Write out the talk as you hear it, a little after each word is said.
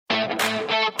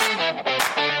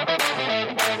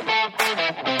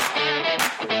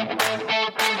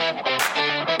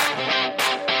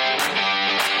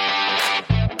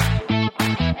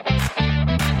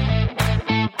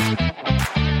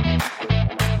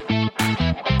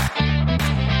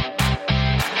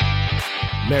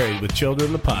Married with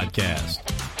Children, the podcast.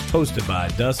 Hosted by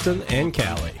Dustin and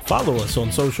Callie. Follow us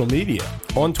on social media.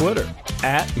 On Twitter,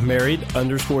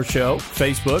 @married_show.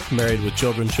 Facebook, Married with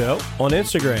Children Show. On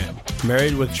Instagram,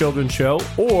 Married with Children Show.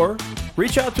 Or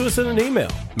reach out to us in an email,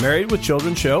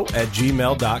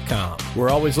 marriedwithchildrenshow@gmail.com. We're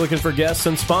always looking for guests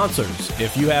and sponsors.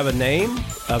 If you have a name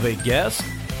of a guest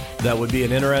that would be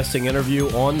an interesting interview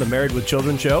on the Married with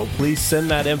Children Show, please send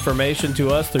that information to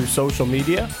us through social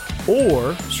media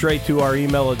or straight to our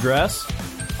email address.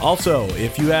 Also,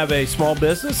 if you have a small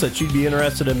business that you'd be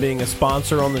interested in being a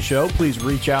sponsor on the show, please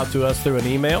reach out to us through an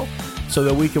email so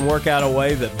that we can work out a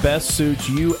way that best suits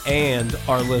you and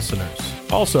our listeners.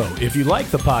 Also, if you like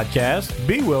the podcast,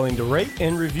 be willing to rate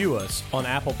and review us on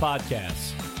Apple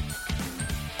Podcasts.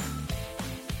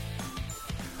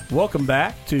 Welcome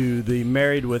back to the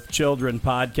Married with Children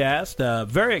podcast.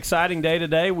 Very exciting day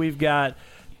today. We've got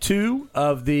two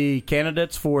of the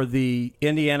candidates for the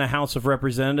Indiana House of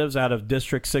Representatives out of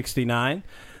District 69.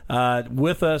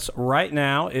 With us right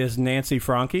now is Nancy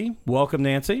Franke. Welcome,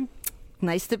 Nancy.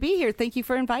 Nice to be here. Thank you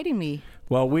for inviting me.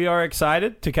 Well, we are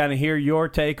excited to kind of hear your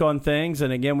take on things.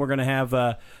 And again, we're going to have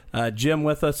Jim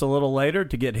with us a little later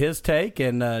to get his take,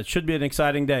 and it should be an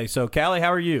exciting day. So, Callie,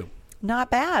 how are you?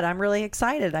 Not bad. I'm really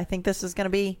excited. I think this is going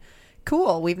to be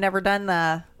cool. We've never done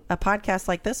a podcast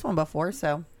like this one before,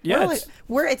 so yeah, it's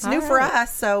new for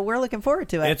us, so we're looking forward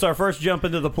to it. It's our first jump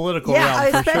into the political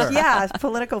realm, for sure. Yeah,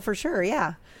 political for sure,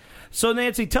 yeah. So,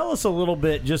 Nancy, tell us a little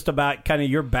bit just about kind of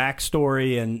your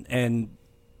backstory and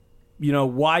you know,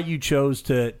 why you chose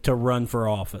to run for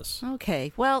office.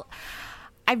 Okay. Well,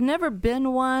 I've never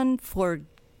been one for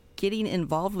getting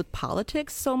involved with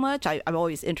politics so much. I'm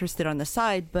always interested on the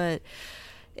side, but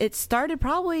it started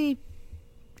probably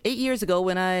 8 years ago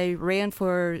when I ran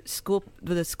for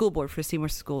the school board for Seymour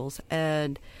Schools.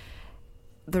 And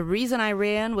the reason I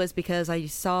ran was because I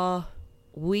saw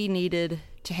we needed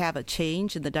to have a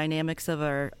change in the dynamics of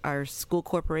our school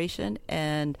corporation,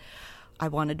 and I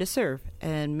wanted to serve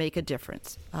and make a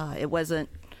difference. It wasn't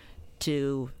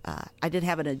I didn't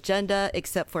have an agenda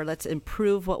except for let's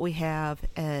improve what we have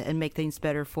and make things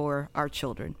better for our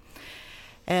children.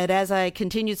 And as I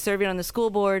continued serving on the school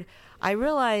board, I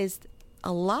realized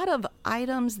a lot of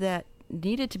items that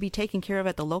needed to be taken care of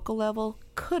at the local level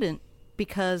couldn't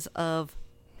because of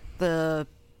the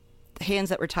hands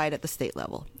that were tied at the state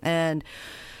level. And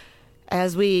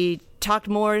as we talked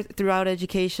more throughout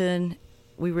education,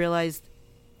 we realized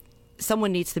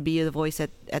someone needs to be the voice at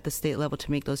the state level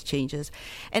to make those changes.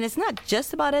 And it's not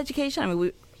just about education. I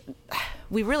mean,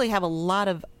 we really have a lot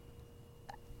of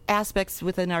aspects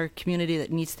within our community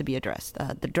that needs to be addressed.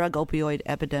 The drug opioid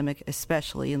epidemic,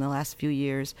 especially in the last few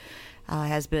years,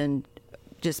 has been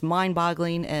just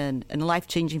mind-boggling and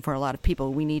life-changing for a lot of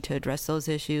people. We need to address those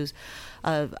issues.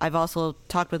 I've also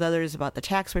talked with others about the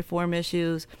tax reform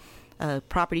issues.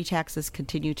 Property taxes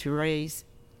continue to raise,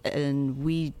 and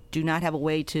we do not have a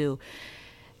way to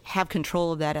have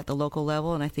control of that at the local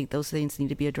level, and I think those things need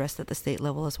to be addressed at the state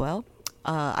level as well.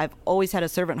 I've always had a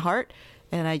servant heart,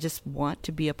 and I just want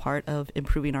to be a part of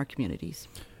improving our communities.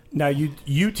 Now,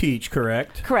 you teach,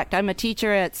 correct? Correct. I'm a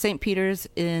teacher at St. Peter's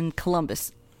in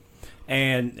Columbus.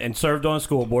 And served on a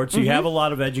school board, so you have a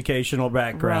lot of educational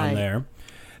background there.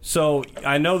 So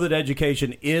I know that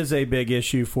education is a big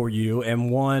issue for you,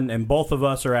 and both of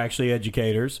us are actually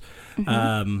educators.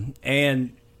 And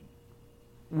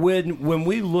when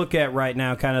we look at right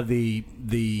now kind of the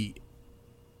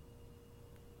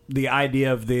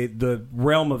idea of the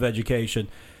realm of education,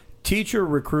 teacher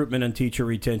recruitment and teacher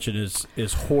retention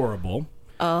is horrible.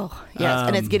 Oh, yes,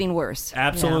 and it's getting worse.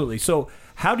 Absolutely. Yeah. So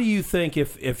how do you think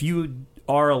if you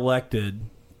are elected,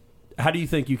 how do you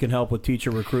think you can help with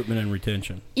teacher recruitment and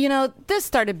retention? You know, this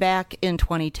started back in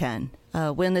 2010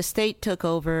 when the state took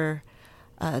over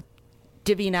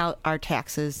divvying out our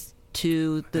taxes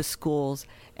to the schools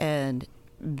and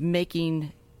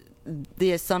making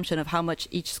the assumption of how much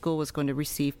each school was going to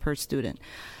receive per student.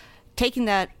 Taking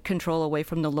that control away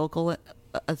from the local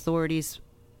authorities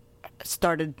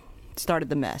started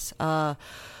the mess.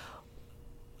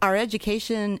 Our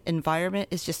education environment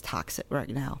is just toxic right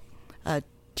now.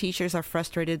 Teachers are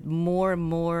frustrated. More and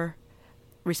more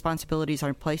responsibilities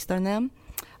are placed on them.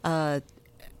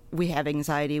 We have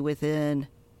anxiety within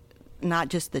not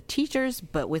just the teachers,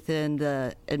 but within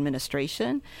the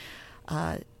administration.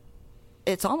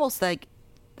 It's almost like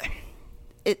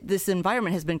this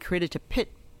environment has been created to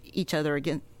pit each other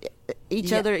against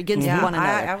one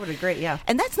another. I would agree. Yeah,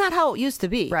 and that's not how it used to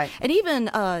be. Right. And even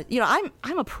I'm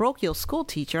a parochial school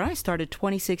teacher. And I started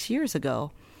 26 years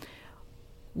ago.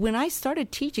 When I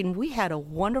started teaching, we had a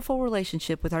wonderful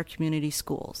relationship with our community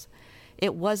schools.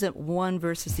 It wasn't one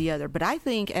versus the other. But I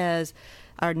think as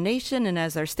our nation and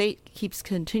as our state keeps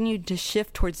continuing to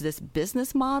shift towards this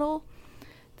business model,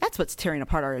 that's what's tearing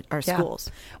apart our schools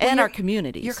and our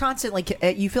communities. You're constantly,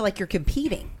 you feel like you're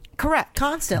competing. Correct.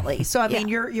 Constantly. So I mean,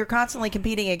 you're constantly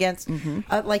competing against,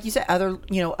 like you said,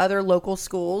 other local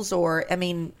schools, or I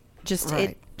mean,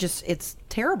 it's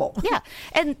terrible. Yeah,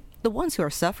 and the ones who are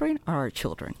suffering are our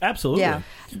children. Absolutely. Yeah.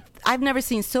 I've never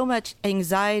seen so much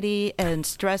anxiety and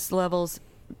stress levels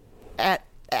at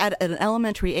an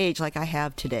elementary age like I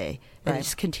have today. And it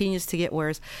just continues to get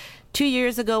worse. 2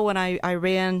 years ago when I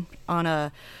ran on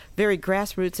a very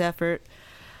grassroots effort,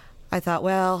 I thought,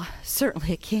 well,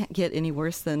 certainly it can't get any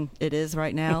worse than it is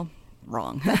right now.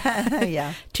 Wrong.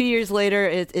 Yeah. 2 years later,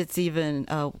 it's even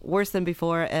worse than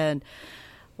before, and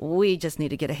we just need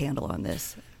to get a handle on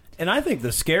this. And I think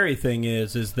the scary thing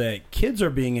is that kids are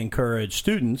being encouraged,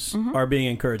 students are being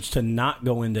encouraged to not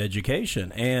go into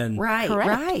education. And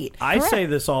Right. I say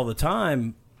this all the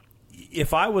time.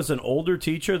 If I was an older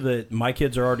teacher that my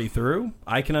kids are already through,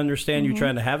 I can understand you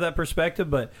trying to have that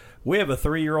perspective, but we have a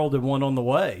 3-year-old and one on the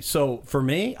way. So for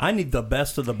me, I need the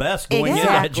best of the best going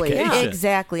into education.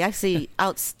 Exactly. I see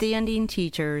outstanding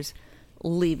teachers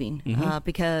leaving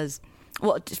because,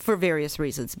 well, for various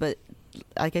reasons, but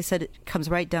like I said, it comes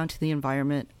right down to the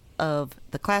environment of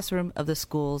the classroom, of the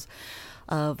schools,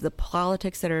 of the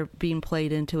politics that are being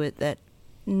played into it that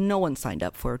no one signed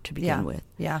up for to begin with.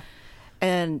 Yeah.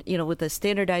 And, with the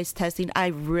standardized testing, I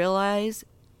realize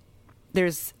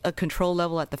there's a control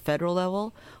level at the federal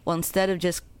level. Well, instead of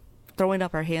just throwing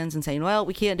up our hands and saying, well,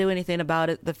 we can't do anything about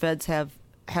it, the feds have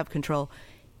control,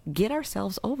 get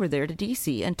ourselves over there to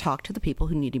D.C. and talk to the people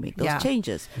who need to make those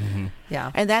changes.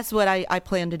 Yeah. And that's what I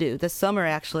plan to do this summer,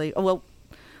 actually. Well,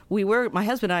 my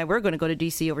husband and I were going to go to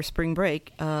D.C. over spring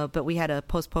break, but we had to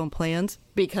postpone plans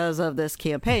because of this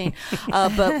campaign.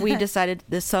 But we decided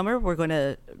this summer we're going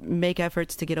to make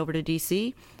efforts to get over to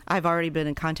D.C. I've already been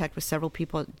in contact with several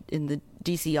people in the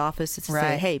D.C. office to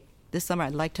say, hey, this summer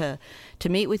I'd like to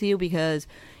meet with you because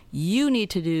you need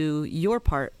to do your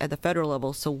part at the federal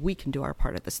level so we can do our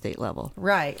part at the state level.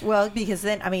 Right. Well, because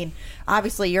then, I mean,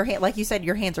 obviously, like you said,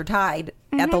 your hands are tied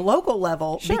at the local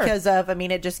level because of, I mean,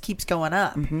 it just keeps going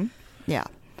up. Yeah.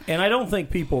 And I don't think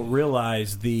people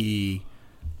realize the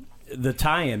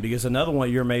tie-in, because another one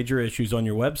of your major issues on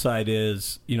your website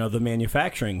is, the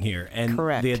manufacturing here and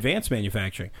the advanced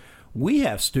manufacturing. We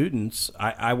have students,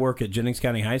 I work at Jennings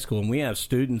County High School, and we have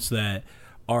students that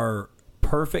are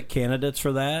perfect candidates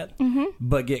for that,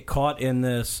 but get caught in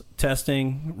this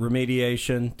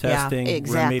remediation.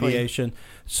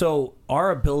 So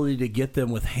our ability to get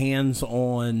them with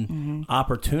hands-on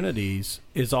opportunities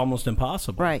is almost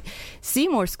impossible. Right.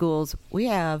 Seymour Schools, we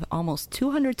have almost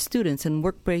 200 students in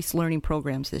work-based learning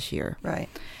programs this year. Right.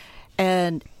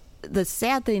 And the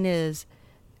sad thing is,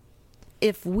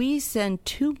 if we send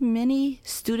too many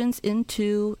students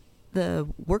into the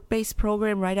work-based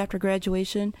program right after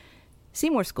graduation,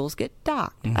 Seymour Schools get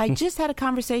docked. I just had a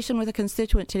conversation with a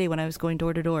constituent today when I was going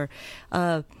door to door.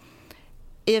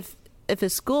 If a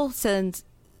school sends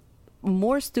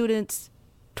more students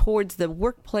towards the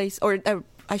workplace, or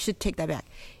I should take that back.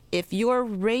 If your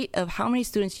rate of how many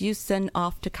students you send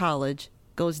off to college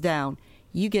goes down,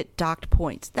 you get docked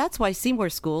points. That's why Seymour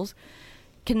Schools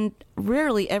can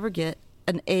rarely ever get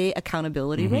an A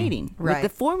accountability rating. Right.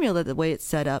 With the formula, the way it's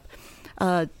set up.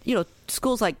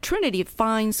 Schools like Trinity,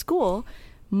 fine school,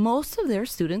 most of their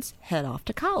students head off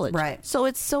to college. Right. So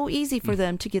it's so easy for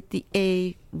them to get the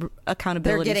A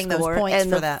accountability They're getting score those points and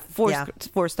for the that.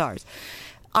 4 stars.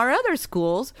 Our other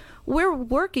schools, we're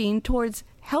working towards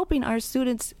helping our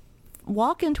students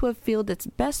walk into a field that's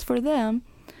best for them,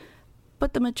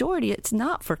 but the majority, it's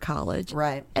not for college.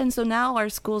 Right. And so now our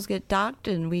schools get docked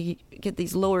and we get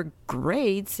these lower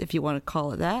grades, if you want to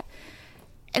call it that.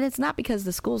 And it's not because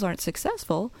the schools aren't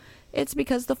successful. It's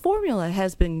because the formula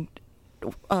has been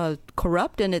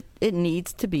corrupt and it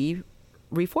needs to be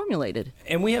reformulated.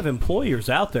 And we have employers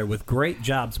out there with great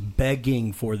jobs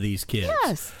begging for these kids.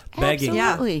 Yes, begging.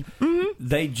 absolutely.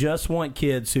 They just want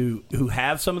kids who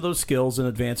have some of those skills in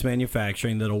advanced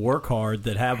manufacturing, that'll work hard,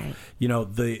 that have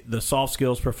the soft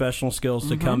skills, professional skills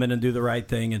to come in and do the right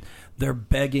thing, and they're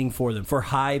begging for them for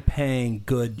high paying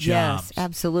good jobs. Yes,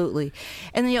 absolutely.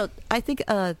 And I think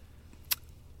a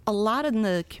lot in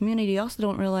the community also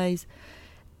don't realize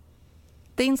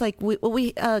things like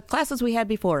we classes we had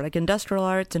before, like industrial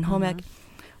arts and home ec.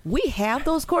 We have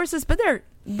those courses, but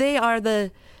they are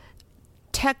the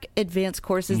tech advanced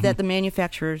courses that the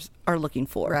manufacturers are looking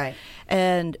for. Right.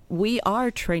 And we are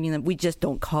training them. We just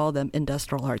don't call them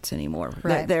industrial arts anymore.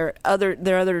 Right. They're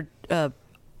other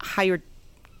higher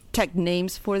tech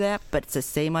names for that, but it's the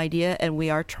same idea, and we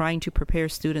are trying to prepare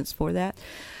students for that,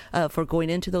 for going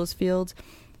into those fields.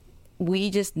 We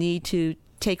just need to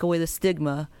take away the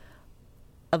stigma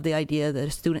of the idea that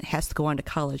a student has to go on to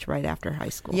college right after high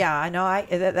school. Yeah, I know.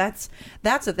 That's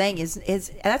the thing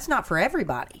is that's not for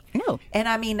everybody. No. And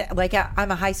I mean, like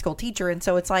I'm a high school teacher, and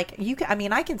so it's like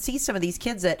I can see some of these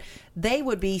kids that they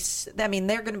would be. I mean,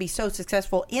 they're going to be so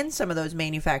successful in some of those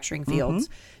manufacturing fields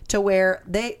to where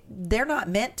they're not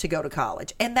meant to go to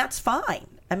college, and that's fine.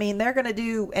 I mean, they're going to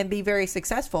do and be very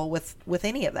successful with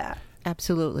any of that.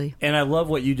 Absolutely. And I love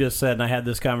what you just said, and I had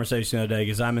this conversation the other day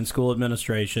because I'm in school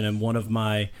administration, and one of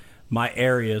my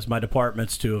areas, my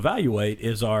departments to evaluate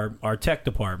is our tech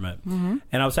department. And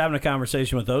I was having a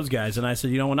conversation with those guys, and I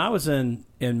said, when I was in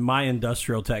my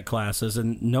industrial tech classes,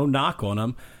 and no knock on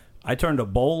them, I turned a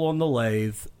bowl on the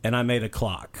lathe, and I made a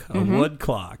clock, a wood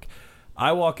clock.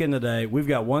 I walk in today, we've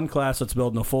got one class that's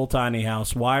building a full tiny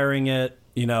house, wiring it,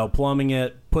 plumbing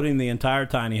it, putting the entire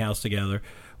tiny house together.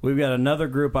 We've got another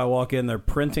group, I walk in, they're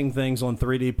printing things on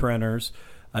 3D printers.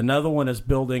 Another one is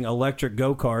building electric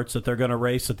go-karts that they're going to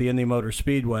race at the Indy Motor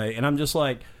Speedway. And I'm just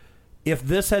like, if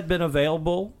this had been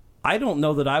available, I don't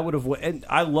know that I would have. And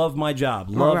I love my job,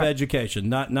 love education,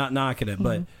 not knocking it,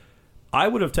 but I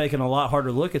would have taken a lot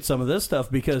harder look at some of this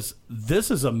stuff because this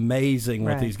is amazing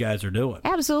what these guys are doing.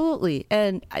 Absolutely.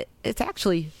 And it's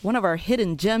actually one of our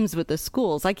hidden gems with the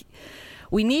schools. Like,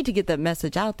 we need to get that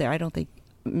message out there. I don't think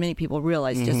many people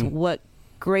realize just what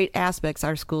great aspects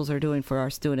our schools are doing for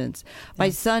our students. My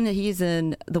son, he's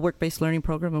in the work-based learning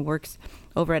program and works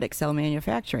over at Excel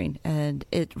Manufacturing, and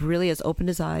it really has opened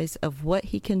his eyes of what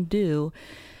he can do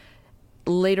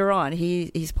later on.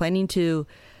 He's planning to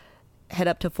head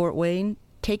up to Fort Wayne,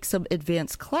 take some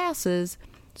advanced classes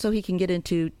so he can get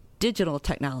into digital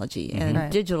technology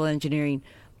and digital engineering.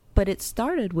 But it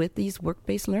started with these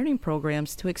work-based learning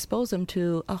programs to expose him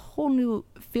to a whole new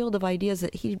field of ideas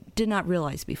that he did not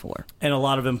realize before. And a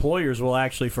lot of employers will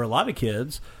actually, for a lot of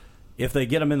kids, if they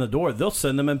get them in the door, they'll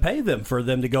send them and pay them for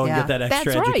them to go and get that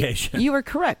extra That's education. Right. You are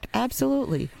correct.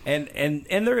 Absolutely. And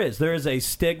there is a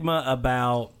stigma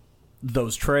about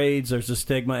those trades. There's a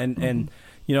stigma. And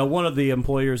one of the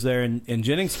employers there in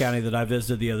Jennings County that I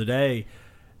visited the other day,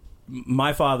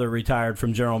 my father retired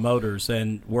from General Motors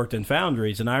and worked in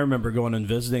foundries, and I remember going and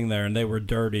visiting there, and they were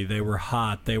dirty, they were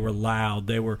hot, they were loud,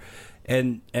 they were,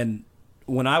 and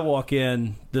when I walk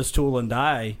in this tool and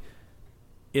die,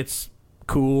 it's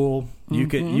cool. You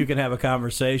can have a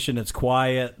conversation. It's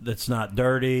quiet. It's not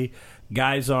dirty.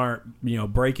 Guys aren't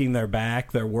breaking their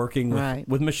back. They're working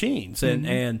with machines,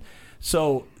 and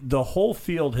so the whole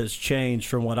field has changed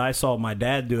from what I saw my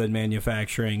dad do in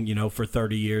manufacturing, for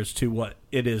 30 years to what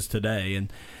it is today.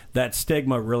 And that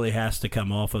stigma really has to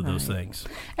come off of those things.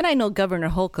 And I know Governor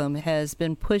Holcomb has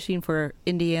been pushing for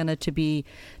Indiana to be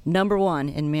number one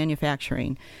in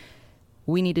manufacturing.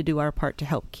 We need to do our part to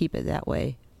help keep it that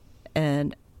way.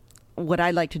 And what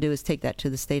I'd like to do is take that to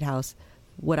the State House,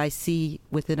 what I see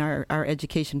within our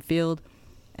education field,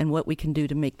 and what we can do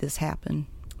to make this happen.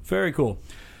 Very cool.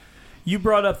 You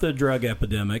brought up the drug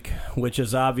epidemic, which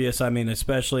is obvious. I mean,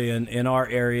 especially in our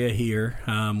area here,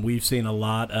 we've seen a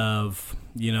lot of,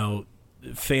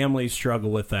 families struggle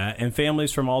with that, and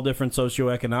families from all different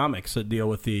socioeconomics that deal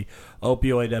with the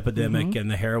opioid epidemic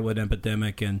and the heroin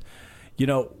epidemic. And,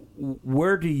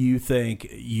 where do you think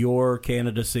your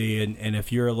candidacy, and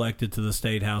if you're elected to the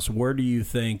State House, where do you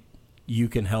think you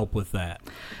can help with that?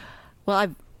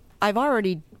 Well, I've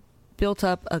already built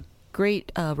up a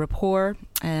great rapport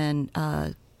and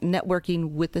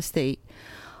networking with the state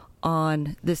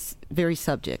on this very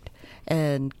subject.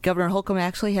 And Governor Holcomb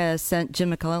actually has sent Jim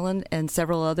McClellan and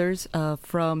several others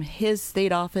from his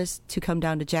state office to come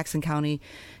down to Jackson County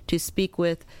to speak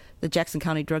with the Jackson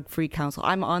County Drug-Free Council.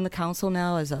 I'm on the council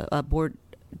now as a board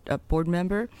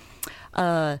member.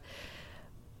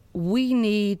 We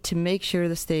need to make sure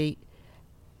the state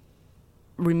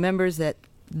remembers that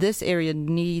this area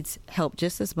needs help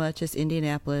just as much as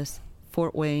Indianapolis,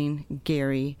 Fort Wayne,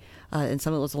 Gary, and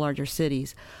some of those larger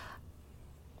cities.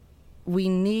 We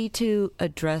need to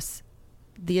address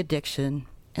the addiction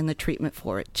and the treatment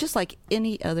for it, just like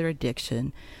any other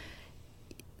addiction.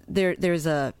 There's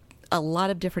a lot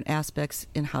of different aspects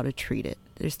in how to treat it.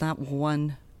 There's not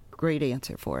one great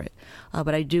answer for it.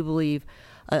 But I do believe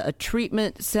a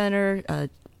treatment center,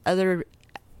 other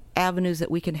avenues that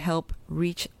we can help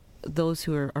reach those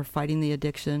who are fighting the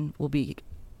addiction will be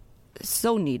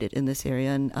so needed in this area,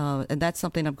 and that's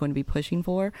something I'm going to be pushing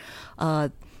for.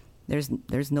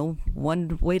 There's no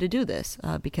one way to do this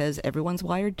because everyone's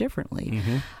wired differently.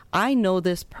 I know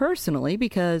this personally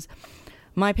because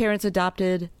my parents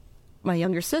adopted my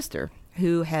younger sister,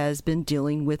 who has been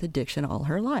dealing with addiction all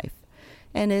her life.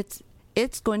 And it's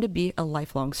going to be a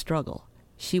lifelong struggle.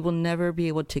 She will never be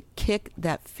able to kick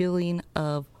that feeling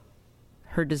of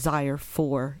her desire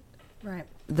for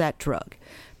that drug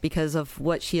because of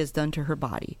what she has done to her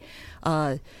body.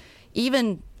 Actually,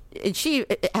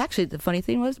 the funny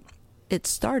thing was, it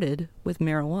started with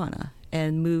marijuana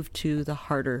and moved to the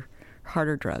harder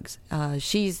drugs.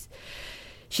 She's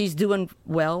doing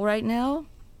well right now,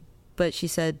 but she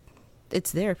said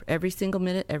it's there every single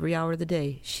minute, every hour of the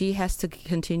day. She has to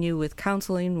continue with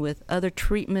counseling, with other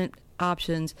treatment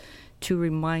options to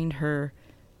remind her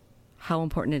how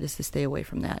important it is to stay away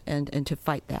from that and to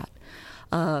fight that.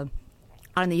 On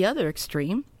the other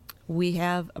extreme, we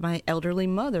have my elderly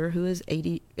mother who is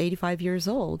 85 years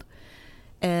old.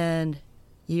 And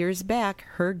years back,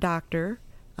 her doctor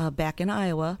back in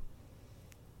Iowa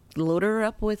loaded her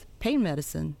up with pain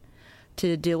medicine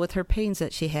to deal with her pains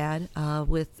that she had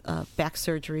with back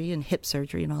surgery and hip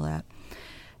surgery and all that.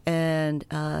 And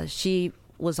she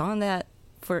was on that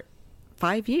for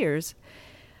 5 years.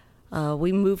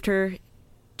 We moved her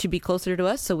to be closer to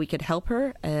us so we could help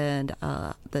her. And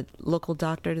the local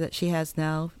doctor that she has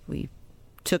now, we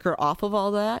took her off of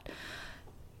all that.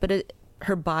 But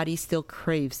her body still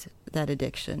craves that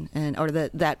addiction or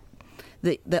the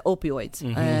opioids.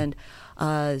 Mm-hmm.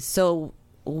 And so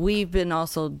we've been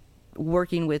also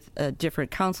working with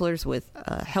different counselors, with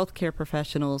healthcare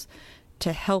professionals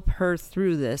to help her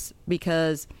through this,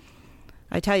 because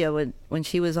I tell you, when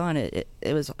she was on it,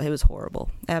 it was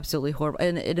horrible, absolutely horrible,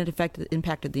 and it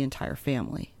impacted the entire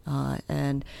family.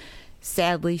 And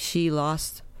sadly, she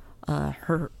lost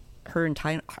her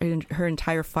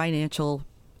entire financial.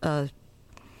 How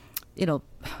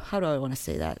do I want to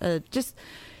say that? Just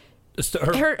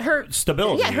her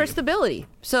stability. Yeah, her stability.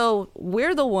 So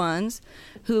we're the ones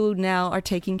who now are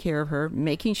taking care of her,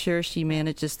 making sure she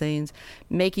manages things,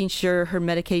 making sure her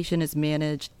medication is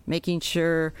managed, making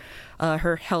sure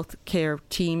her health care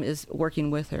team is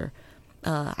working with her.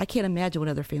 I can't imagine what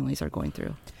other families are going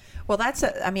through. Well, I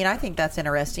think that's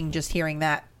interesting just hearing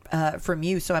that from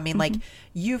you. So, like,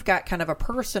 you've got kind of a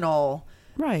personal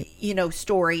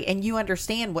story, and you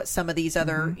understand what some of these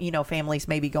other, families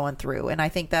may be going through. And I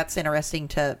think that's interesting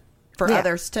for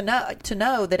others to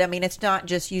know that, it's not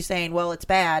just you saying, well, it's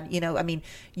bad.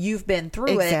 You've been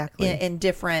through it in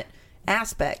different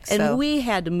aspects. And we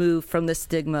had to move from the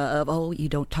stigma of, oh, you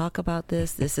don't talk about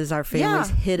this. This is our family's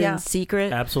hidden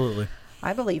secret. Absolutely.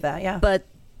 I believe that. Yeah. But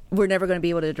we're never going to be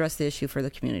able to address the issue for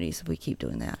the communities if we keep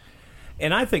doing that.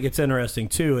 And I think it's interesting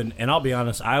too, and I'll be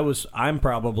honest, I'm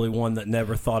probably one that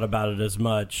never thought about it as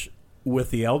much with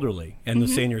the elderly and the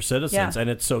senior citizens. And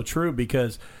it's so true,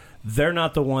 because they're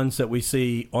not the ones that we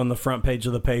see on the front page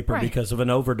of the paper because of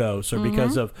an overdose or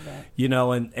because of,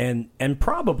 and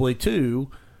probably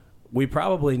too, we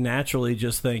probably naturally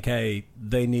just think, hey,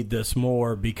 they need this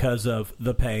more because of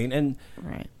the pain. And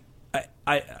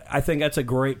I think that's a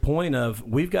great point of,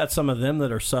 we've got some of them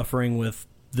that are suffering with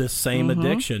this same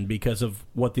addiction because of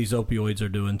what these opioids are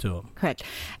doing to them. Correct.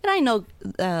 And I know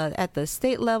at the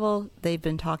state level, they've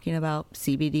been talking about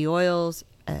CBD oils,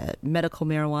 medical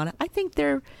marijuana. I think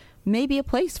there may be a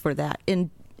place for that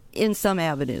in some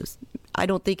avenues. I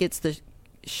don't think it's the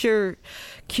sure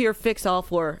cure fix-all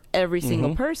for every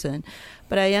single person,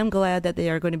 but I am glad that they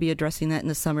are going to be addressing that in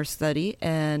the summer study,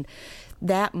 and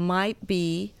that might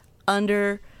be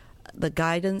under the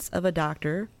guidance of a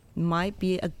doctor, might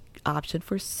be a option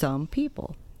for some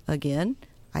people. Again,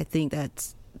 I think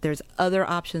there's other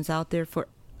options out there for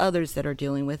others that are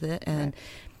dealing with it, and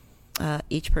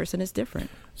each person is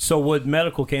different. So would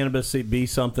medical cannabis be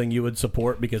something you would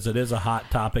support, because it is a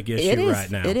hot topic issue right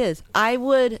now? It is. I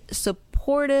would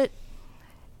support it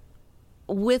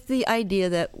with the idea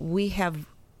that we have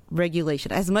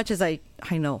regulation. As much as I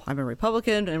know I'm a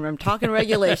Republican and I'm talking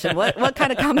regulation, what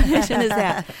kind of combination is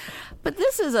that? But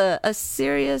this is a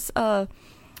serious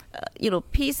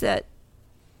piece that,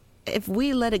 if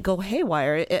we let it go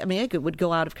haywire, it would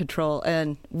go out of control,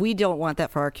 and we don't want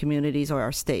that for our communities or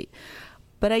our state.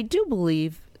 But I do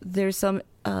believe there's some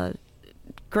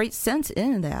great sense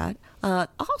in that.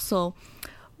 Also,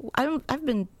 I've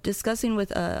been discussing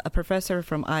with a professor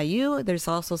from IU. There's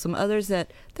also some others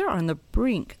that they're on the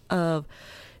brink of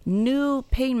new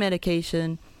pain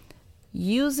medication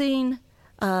using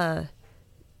the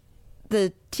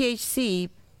THC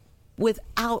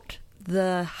without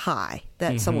the high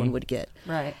that someone would get.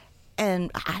 Right.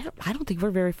 And I don't think we're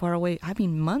very far away.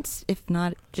 Months, if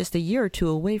not just a year or two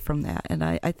away from that. And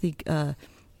I think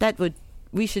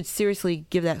we should seriously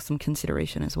give that some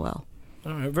consideration as well.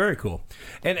 All right, very cool.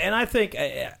 And I think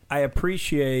I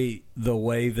appreciate the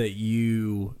way that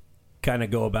you kind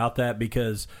of go about that,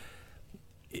 because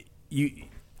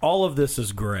all of this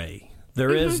is gray.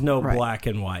 There is no black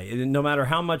and white. And no matter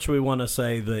how much we want to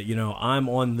say that, I'm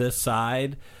on this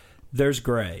side, there's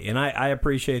gray. And I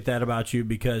appreciate that about you,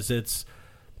 because it's,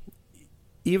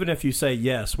 even if you say,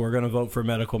 yes, we're going to vote for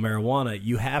medical marijuana,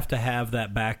 you have to have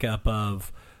that backup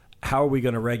of, how are we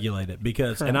going to regulate it?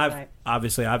 Because, and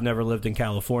I've never lived in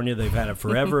California. They've had it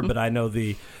forever, but I know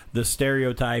the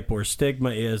stereotype or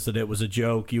stigma is that it was a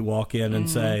joke. You walk in and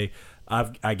say,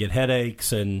 I get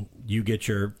headaches, and you get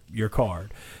your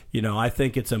card. I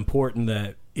think it's important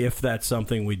that if that's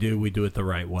something we do it the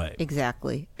right way.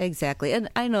 Exactly. And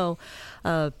I know,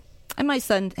 and my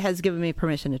son has given me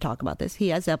permission to talk about this. He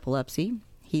has epilepsy.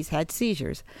 He's had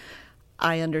seizures.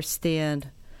 I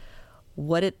understand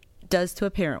what it does to a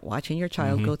parent watching your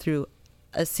child go through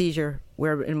a seizure,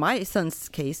 where in my son's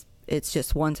case, it's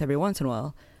just every once in a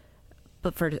while.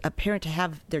 But for a parent to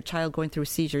have their child going through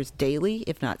seizures daily,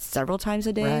 if not several times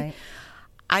a day,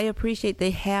 I appreciate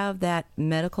they have that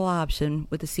medical option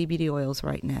with the CBD oils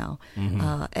right now.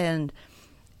 And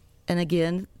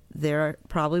again, there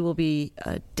probably will be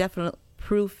definite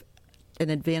proof and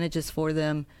advantages for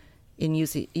them in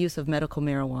use of medical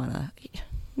marijuana.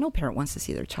 No parent wants to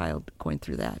see their child going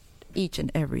through that each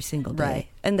and every single day.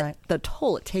 And the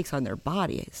toll it takes on their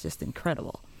body is just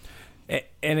incredible.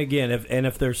 And again,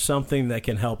 if there's something that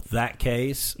can help that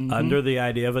case under the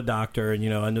idea of a doctor and,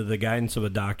 under the guidance of a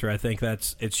doctor, I think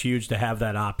it's huge to have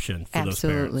that option for those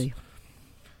parents.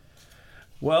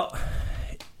 Well,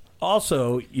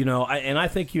 also, I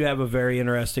think you have a very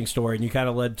interesting story, and you kind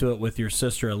of led to it with your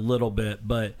sister a little bit,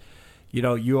 but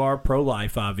you are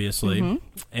pro-life, obviously,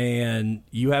 and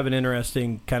you have an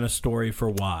interesting kind of story for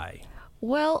why.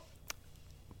 Well,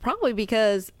 probably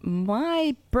because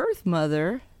my birth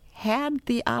mother had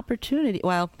the opportunity,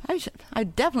 I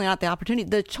definitely not the opportunity,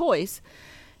 the choice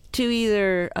to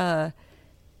either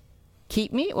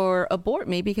keep me or abort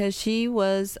me, because she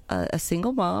was a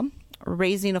single mom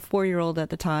raising a 4-year-old at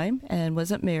the time and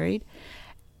wasn't married.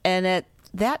 And at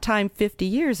that time, 50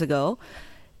 years ago,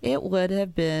 it would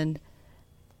have been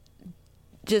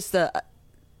just the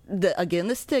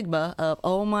stigma of,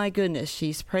 oh my goodness,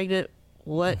 she's pregnant.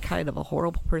 What kind of a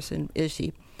horrible person is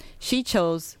she? She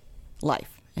chose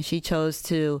life, and she chose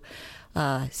to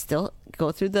still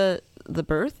go through the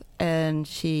birth, and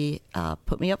she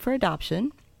put me up for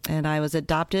adoption. And I was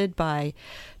adopted by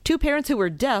 2 parents who were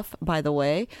deaf, by the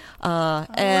way.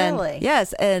 And really?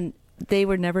 Yes, and they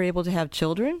were never able to have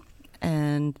children,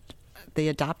 and they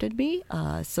adopted me.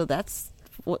 So that's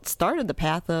what started the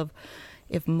path of,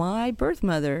 if my birth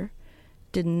mother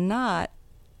did not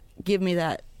give me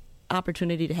that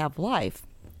opportunity to have life,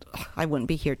 I wouldn't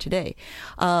be here today.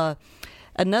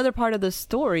 Another part of the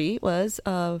story was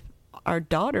our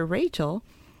daughter, Rachel.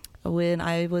 When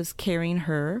I was carrying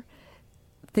her,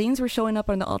 things were showing up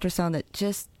on the ultrasound that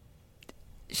just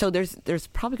showed there's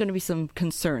probably going to be some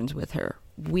concerns with her.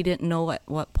 We didn't know at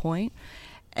what point.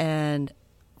 And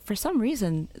for some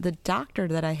reason, the doctor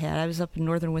that I had, I was up in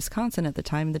northern Wisconsin at the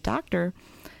time, the doctor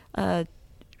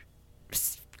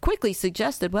quickly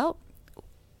suggested, well,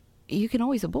 you can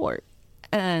always abort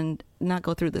and not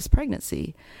go through this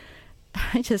pregnancy.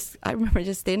 I remember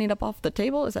just standing up off the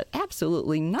table and said,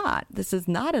 absolutely not. This is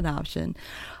not an option.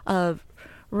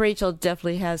 Rachel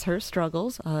definitely has her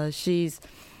struggles.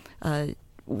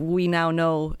 We now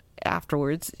know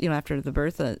afterwards, after the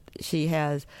birth,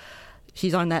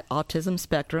 she's on that autism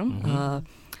spectrum.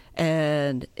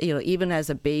 And, even as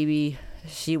a baby,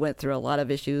 she went through a lot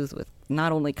of issues with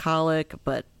not only colic,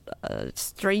 but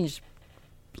strange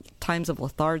times of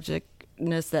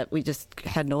lethargicness that we just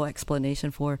had no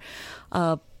explanation for.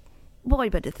 But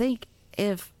to think,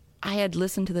 if I had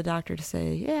listened to the doctor to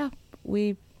say, yeah,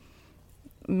 we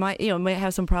might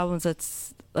have some problems,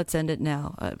 let's end it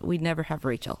now. We'd never have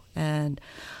Rachel. And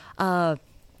I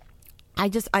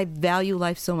value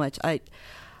life so much.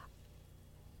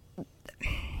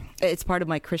 It's part of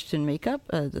my Christian makeup,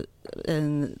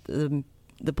 and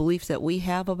the beliefs that we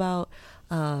have about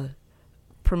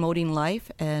promoting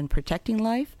life and protecting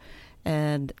life,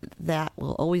 and that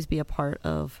will always be a part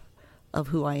of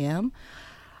who I am.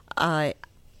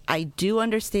 I do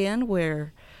understand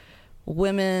where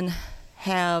women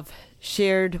have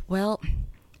shared, well,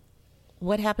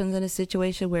 what happens in a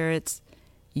situation where it's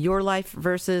your life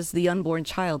versus the unborn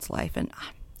child's life. And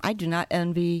I do not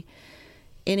envy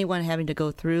anyone having to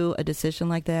go through a decision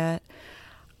like that.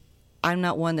 I'm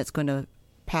not one that's going to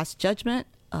pass judgment.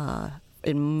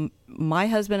 In my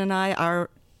husband and I,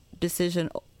 our decision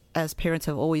as parents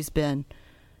have always been,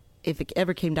 if it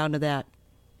ever came down to that,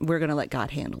 we're going to let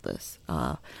God handle this.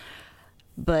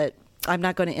 But I'm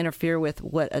not going to interfere with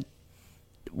what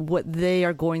what they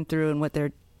are going through and what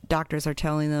their doctors are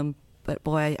telling them. But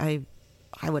boy, I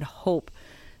would hope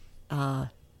that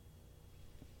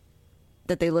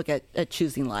they look at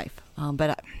choosing life.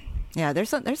 Yeah, there's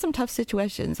some tough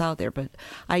situations out there, but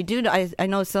I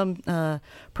know some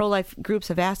pro-life groups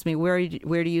have asked me where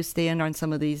do you stand on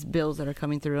some of these bills that are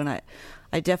coming through, and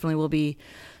I definitely will be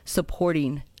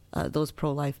supporting those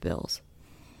pro-life bills.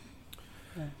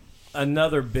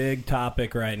 Another big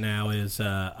topic right now is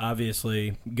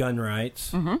obviously gun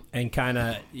rights, and kind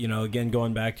of, again,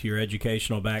 going back to your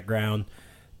educational background,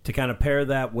 to kind of pair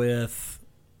that with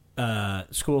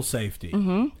school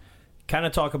safety. Kind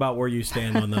of talk about where you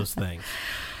stand on those things.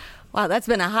 Wow, that's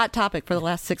been a hot topic for the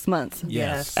last 6 months.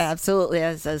 Yes. Absolutely.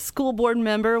 As a school board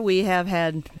member, we have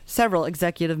had several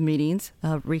executive meetings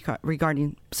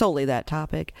regarding solely that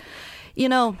topic.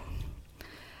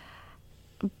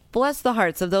 Bless the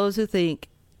hearts of those who think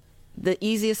the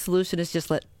easiest solution is just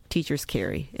let teachers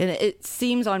carry. And it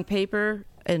seems on paper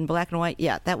in black and white,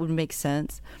 yeah, that would make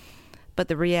sense. But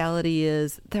the reality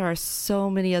is there are so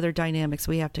many other dynamics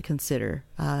we have to consider.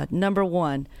 Number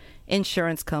one,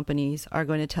 insurance companies are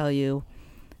going to tell you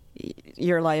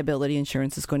your liability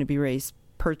insurance is going to be raised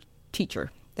per teacher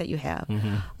that you have.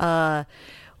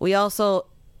 We also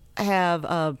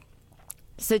have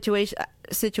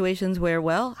situations where,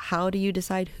 well, how do you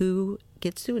decide who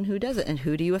gets to and who doesn't, and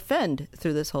who do you offend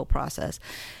through this whole process?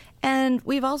 And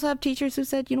we've also had teachers who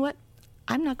said, you know what,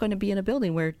 I'm not going to be in a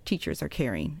building where teachers are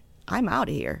carrying. I'm out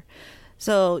of here.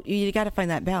 So you got to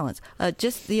find that balance.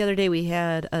 Just the other day, we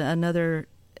had another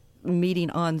meeting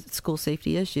on school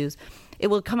safety issues. It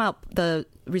will come out, the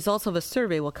results of a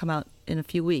survey will come out in a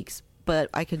few weeks. But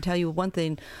I can tell you one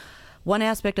thing, one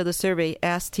aspect of the survey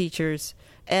asked teachers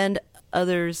and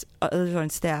others on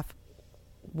staff,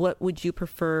 what would you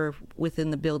prefer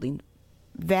within the building?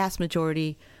 Vast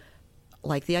majority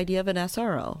like the idea of an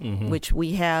SRO, which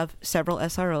we have several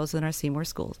SROs in our Seymour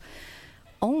schools.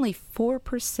 Only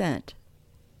 4%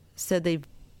 said they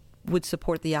would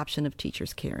support the option of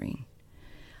teachers carrying.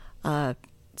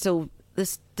 So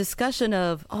this discussion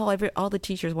of, all the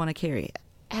teachers want to carry,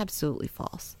 absolutely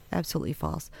false. Absolutely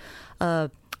false.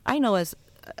 I know as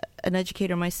an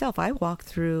educator myself, I walk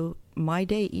through my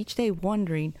day, each day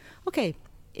wondering, okay,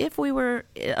 if we were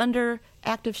under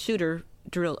active shooter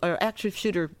drill or active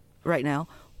shooter right now,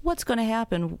 what's going to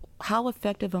happen? How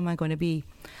effective am I going to be?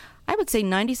 I would say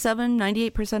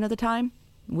 98% of the time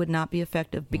would not be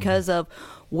effective because of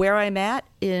where I'm at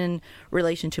in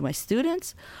relation to my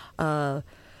students,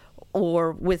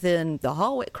 or within the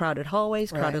hallway, crowded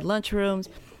hallways, crowded lunchrooms.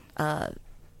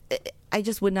 I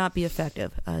just would not be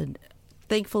effective.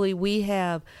 Thankfully, we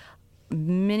have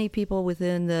many people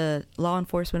within the law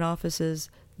enforcement offices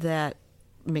that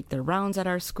make their rounds at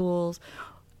our schools.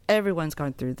 Everyone's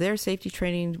gone through their safety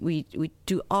training. We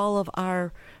do all of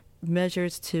our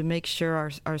measures to make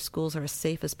sure our schools are as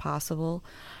safe as possible.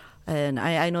 And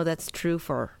I know that's true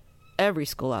for every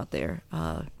school out there.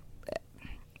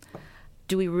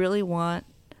 Do we really want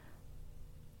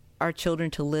our children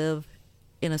to live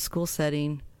in a school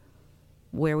setting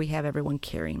where we have everyone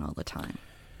carrying all the time?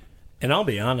 And I'll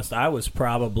be honest, I was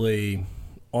probably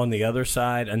on the other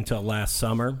side until last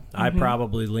summer. I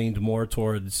probably leaned more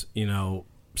towards,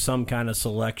 some kind of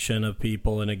selection of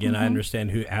people. And again, I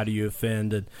understand how do you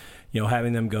offend and,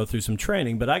 having them go through some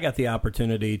training. But I got the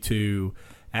opportunity to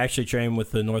actually train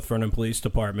with the North Vernon Police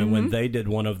Department when they did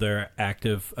one of their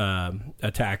active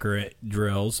attacker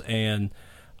drills. And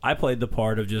I played the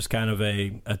part of just kind of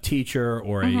a teacher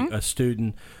or a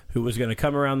student who was going to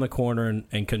come around the corner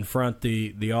and confront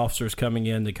the officers coming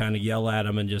in to kind of yell at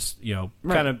them and just,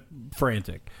 kind of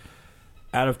frantic.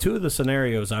 Out of two of the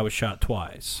scenarios, I was shot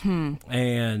twice.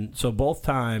 And so both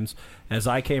times, as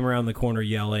I came around the corner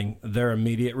yelling, their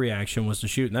immediate reaction was to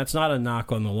shoot. And that's not a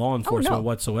knock on the law enforcement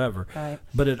whatsoever. Right.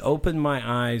 But it opened my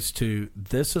eyes to,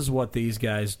 this is what these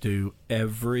guys do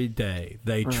every day.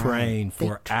 They train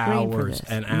for hours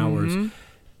and hours.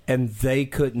 And they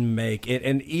couldn't make it.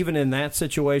 And even in that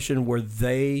situation where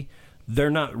they're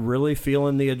not really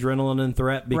feeling the adrenaline and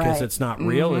threat because it's not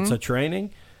real, it's a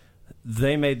training,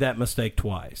 they made that mistake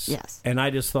twice. Yes. And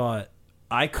I just thought,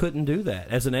 I couldn't do that.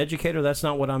 As an educator, that's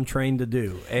not what I'm trained to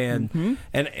do. And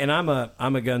and I'm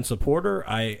a gun supporter.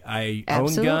 I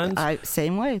own guns.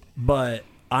 Same way. But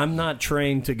I'm not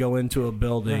trained to go into a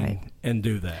building and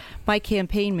do that. My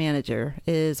campaign manager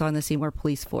is on the Seymour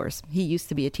Police Force. He used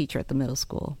to be a teacher at the middle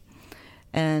school.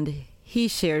 And he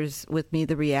shares with me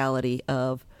the reality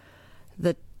of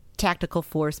the tactical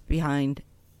force behind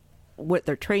what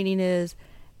their training is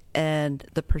and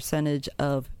the percentage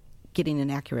of getting an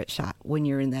accurate shot when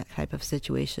you're in that type of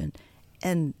situation.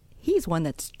 And he's one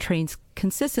that trains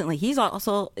consistently. He's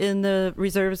also in the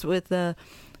reserves with the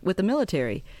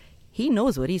military. He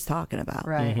knows what he's talking about.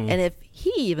 Right. And if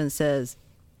he even says,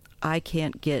 I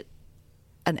can't get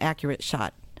an accurate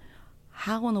shot,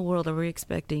 how in the world are we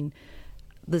expecting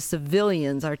the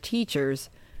civilians, our teachers,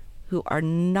 who are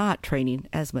not training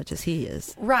as much as he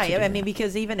is? Right. I mean,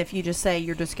 because even if you just say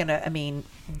you're just going to, I mean,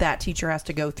 that teacher has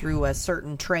to go through a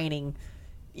certain training,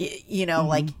 you know,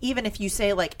 like even if you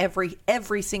say like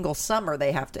every single summer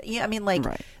they have to, I mean, like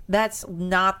that's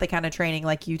not the kind of training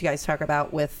like you guys talk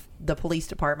about with the police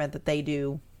department that they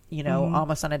do, you know,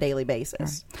 almost on a daily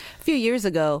basis. Right. A few years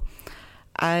ago,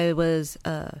 I was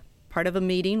part of a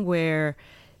meeting where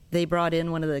they brought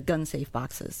in one of the gun safe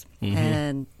boxes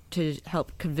and to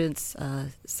help convince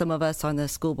some of us on the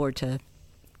school board to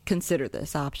consider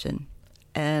this option.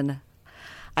 And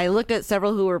I looked at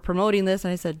several who were promoting this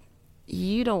and I said,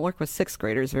 you don't work with sixth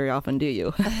graders very often, do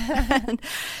you? And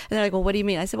they're like, well, what do you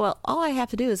mean? I said, well, all I have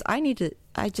to do is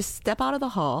I just step out of the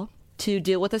hall to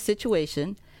deal with a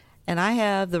situation, and I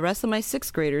have the rest of my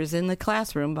sixth graders in the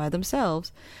classroom by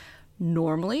themselves.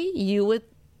 Normally, you would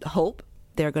hope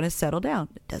they're going to settle down.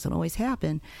 It doesn't always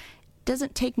happen. It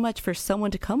doesn't take much for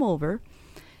someone to come over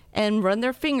and run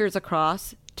their fingers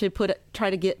across to try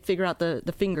to figure out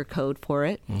the finger code for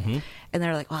it. And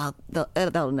they're like, well,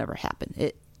 that'll never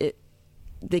happen.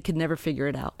 They could never figure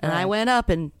it out. And I went up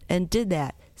and did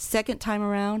that. Second time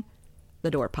around, the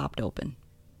door popped open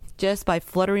just by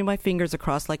fluttering my fingers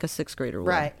across like a sixth grader would.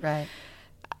 Right.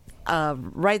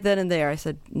 Right then and there, I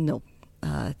said, no,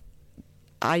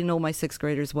 I know my sixth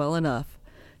graders well enough.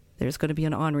 There's going to be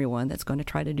an ornery one that's going to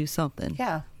try to do something.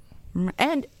 Yeah.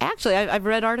 And actually, I've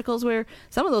read articles where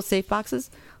some of those safe boxes,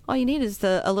 all you need is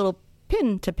a little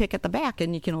pin to pick at the back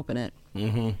and you can open it.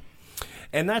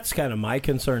 And that's kind of my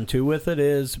concern, too, with it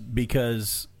is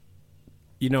because,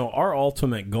 you know, our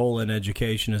ultimate goal in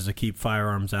education is to keep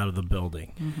firearms out of the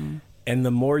building. And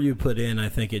the more you put in, I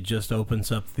think it just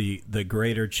opens up the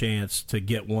greater chance to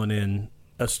get one in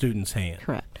a student's hand.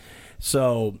 Correct.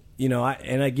 So, you know, I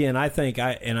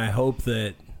hope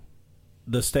that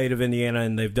the state of Indiana,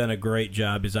 and they've done a great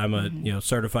job, is I'm a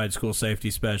certified school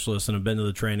safety specialist and I've been to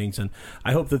the trainings, and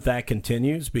I hope that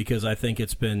continues because I think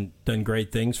it's been done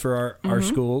great things for our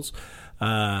schools.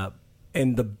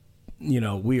 And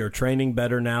we are training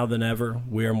better now than ever.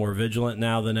 We are more vigilant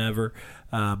now than ever.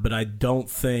 But I don't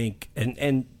think,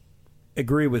 and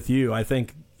agree with you, I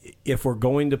think if we're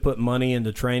going to put money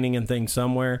into training and things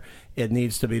somewhere, it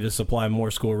needs to be to supply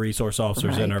more school resource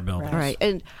officers in our buildings. Right.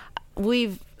 And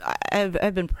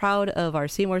I've been proud of our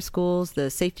Seymour schools, the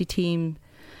safety team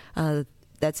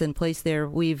that's in place there.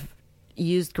 We've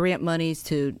used grant monies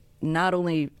to not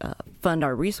only fund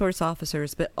our resource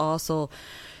officers, but also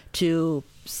to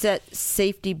set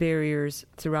safety barriers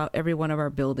throughout every one of our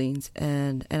buildings.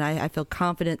 And I feel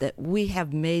confident that we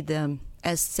have made them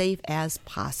as safe as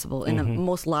possible in the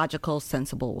most logical,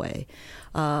 sensible way.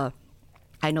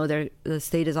 I know the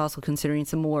state is also considering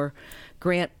some more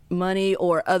grant money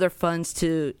or other funds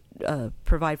to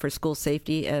provide for school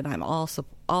safety, and I'm also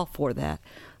all for that.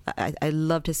 I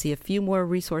love to see a few more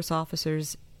resource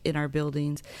officers in our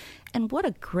buildings. And what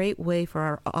a great way for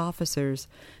our officers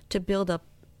to build up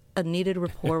a needed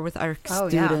rapport with our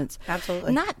students. Yeah,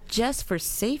 absolutely. Not just for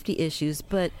safety issues,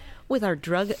 but with our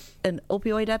drug and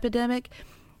opioid epidemic.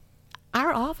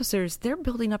 Our officers, they're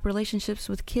building up relationships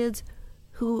with kids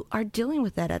who are dealing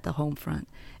with that at the home front.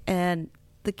 And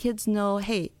the kids know,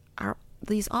 hey,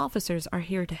 these officers are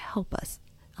here to help us,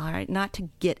 all right, not to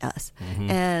get us.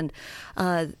 And,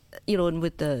 and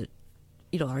with the,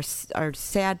 our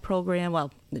SAD program,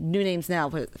 well, new names now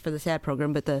for the SAD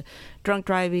program, but the drunk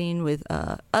driving with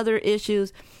other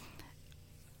issues,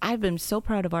 I've been so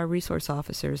proud of our resource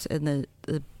officers and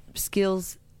the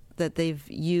skills that they've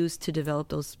used to develop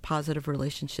those positive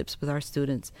relationships with our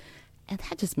students. And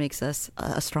that just makes us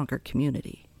a stronger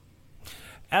community.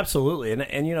 Absolutely.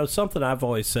 And something I've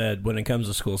always said when it comes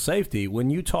to school safety, when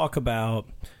you talk about,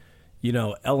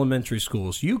 elementary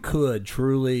schools, you could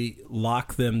truly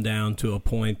lock them down to a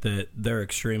point that they're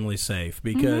extremely safe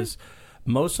because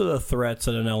most of the threats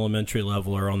at an elementary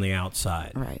level are on the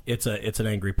outside. Right. It's an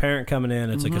angry parent coming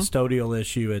in. It's a custodial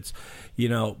issue. It's,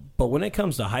 but when it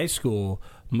comes to high school,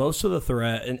 most of the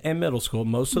threat, and middle school,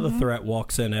 most of the threat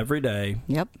walks in every day.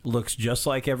 Yep. Looks just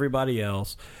like everybody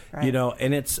else. Right.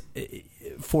 And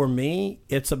for me,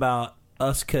 it's about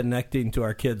us connecting to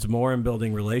our kids more and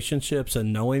building relationships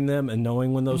and knowing them and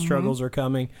knowing when those struggles are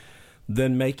coming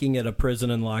than making it a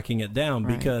prison and locking it down.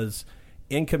 Right. Because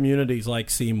in communities like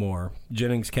Seymour,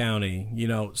 Jennings County,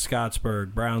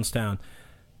 Scottsburg, Brownstown,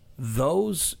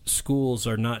 those schools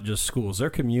are not just schools, they're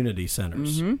community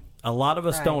centers. a lot of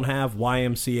us Right. don't have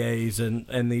YMCAs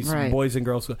and these Right. boys and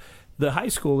girls. The high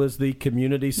school is the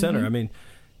community center. I mean,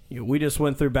 we just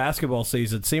went through basketball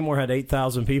season. Seymour had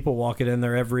 8,000 people walking in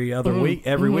there every other week,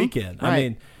 every weekend. I Right.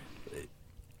 mean,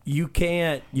 you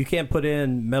can't put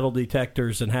in metal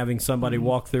detectors and having somebody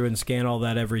walk through and scan all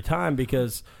that every time,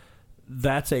 because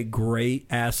that's a great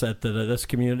asset that this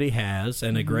community has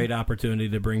and a great opportunity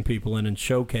to bring people in and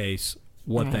showcase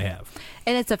what they have.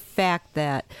 And it's a fact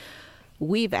that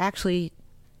we've actually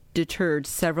deterred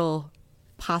several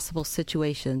possible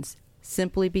situations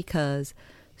simply because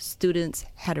students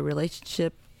had a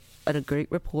relationship and a great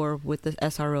rapport with the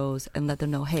SROs and let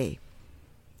them know, hey,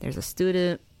 there's a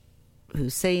student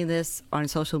who's saying this on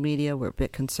social media. We're a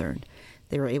bit concerned.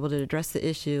 They were able to address the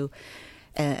issue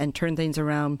and turn things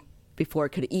around before it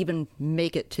could even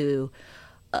make it to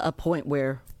a point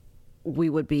where we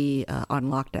would be on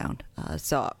lockdown.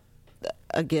 So,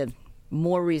 again,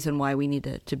 more reason why we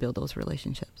need to build those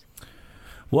relationships.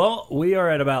 Well, we are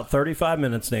at about 35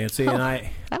 minutes, Nancy, and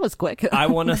That was quick. I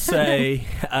want to say,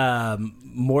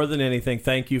 more than anything,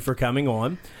 thank you for coming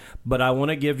on. But I want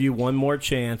to give you one more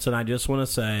chance, and I just want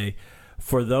to say,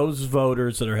 for those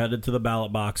voters that are headed to the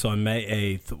ballot box on May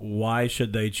 8th, why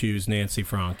should they choose Nancy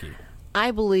Franke?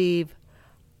 I believe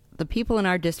the people in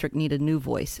our district need a new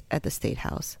voice at the State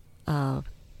House. I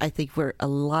think a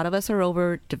lot of us are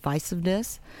over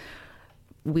divisiveness.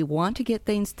 We want to get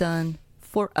things done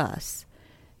for us.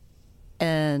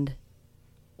 And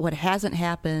what hasn't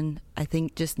happened, I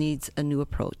think, just needs a new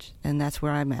approach. And that's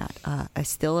where I'm at. I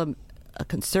still am a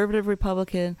conservative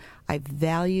Republican. I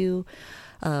value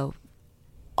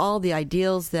all the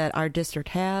ideals that our district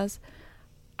has.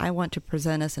 I want to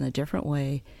present us in a different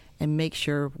way and make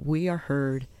sure we are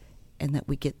heard and that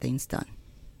we get things done.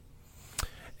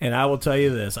 And I will tell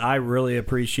you this, I really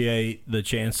appreciate the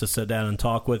chance to sit down and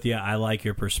talk with you. I like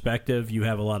your perspective. You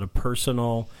have a lot of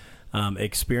personal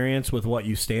experience with what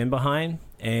you stand behind,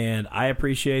 and I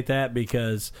appreciate that,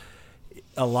 because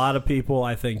a lot of people,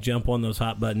 I think, jump on those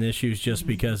hot button issues just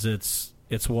because it's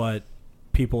what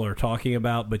people are talking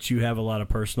about, but you have a lot of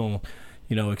personal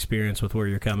experience with where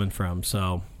you're coming from.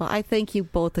 So, well, I thank you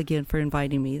both again for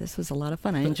inviting me. This was a lot of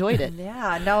fun. I enjoyed it.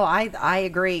 Yeah, no, I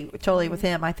agree totally with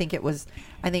him. I think it was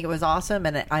awesome,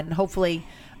 and hopefully,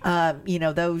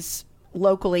 those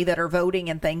locally that are voting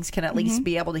and things can at least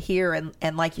be able to hear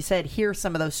and like you said, hear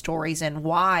some of those stories and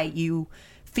why you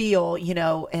feel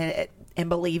and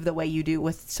believe the way you do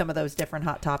with some of those different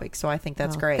hot topics. So I think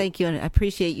that's great. Thank you, and I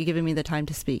appreciate you giving me the time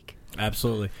to speak.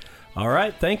 Absolutely. All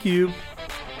right, thank you.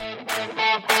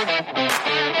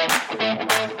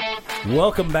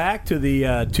 Welcome back to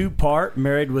the two-part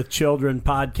Married with Children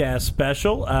podcast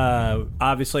special.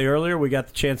 Obviously, earlier we got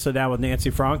the chance to sit down with Nancy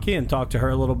Franke and talk to her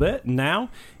a little bit. Now,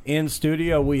 in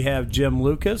studio, we have Jim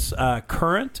Lucas,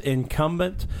 current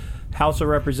incumbent House of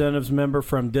Representatives member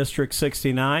from District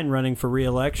 69, running for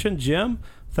re-election. Jim,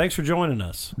 thanks for joining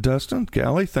us. Dustin,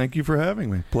 Callie, thank you for having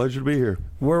me. Pleasure to be here.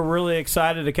 We're really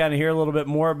excited to kind of hear a little bit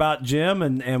more about Jim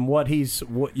and what he's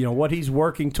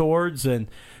working towards, and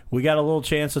we got a little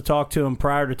chance to talk to him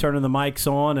prior to turning the mics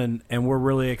on, and we're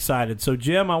really excited. So,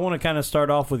 Jim, I want to kind of start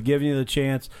off with giving you the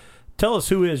chance. Tell us,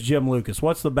 who is Jim Lucas?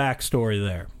 What's the backstory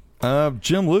there?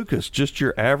 Jim Lucas, just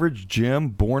your average Jim,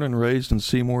 born and raised in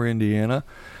Seymour, Indiana.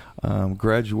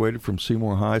 Graduated from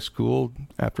Seymour High School.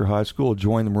 After high school,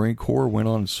 joined the Marine Corps, went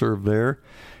on and served there.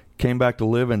 Came back to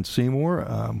live in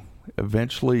Seymour.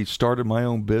 Eventually started my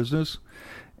own business,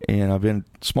 and I've been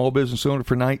a small business owner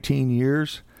for 19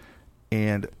 years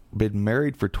and been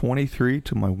married for 23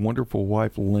 to my wonderful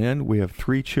wife, Lynn. We have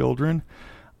 3 children,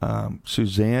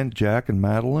 Suzanne, Jack, and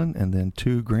Madeline, and then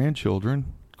 2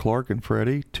 grandchildren, Clark and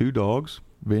Freddie, 2 dogs,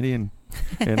 Vinny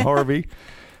and Harvey.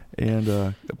 And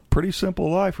a pretty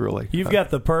simple life, really. You've got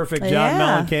the perfect John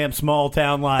Mellencamp small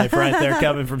town life right there,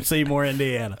 coming from Seymour,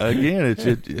 Indiana. Again,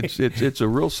 it's a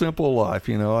real simple life.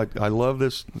 I love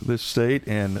this state,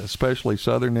 and especially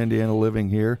Southern Indiana, living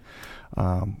here.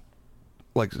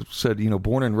 Like I said,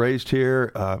 born and raised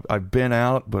here. I've been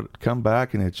out, but come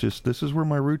back, and this is where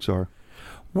my roots are.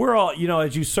 Where all,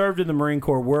 as you served in the Marine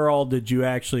Corps, where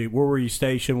were you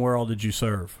stationed? Where all did you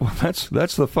serve? Well,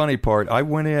 that's the funny part. I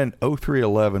went in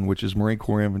 0311, which is Marine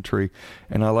Corps Infantry,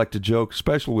 and I like to joke,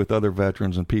 especially with other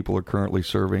veterans and people who are currently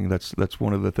serving. That's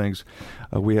one of the things.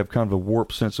 We have kind of a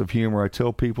warped sense of humor. I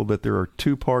tell people that there are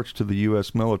 2 parts to the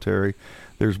U.S. military.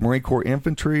 There's Marine Corps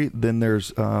Infantry, then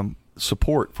there's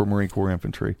support for Marine Corps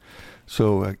Infantry.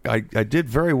 So I did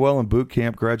very well in boot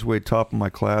camp, graduated top of my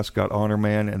class, got honor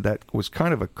man, and that was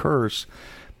kind of a curse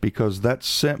because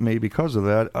because of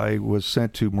that, I was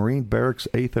sent to Marine Barracks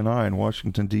 8th and I in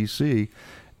Washington, D.C.,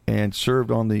 and served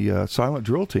on the silent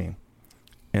drill team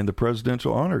and the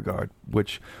Presidential Honor Guard,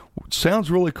 which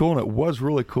sounds really cool, and it was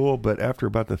really cool, but after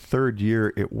about the third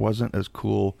year, it wasn't as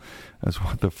cool as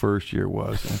what the first year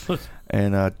was.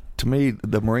 And to me,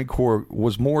 the Marine Corps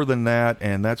was more than that,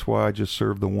 and that's why I just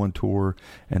served the one tour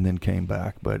and then came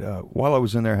back. But while I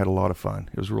was in there, I had a lot of fun.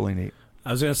 It was really neat.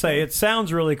 I was going to say, it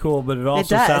sounds really cool, but it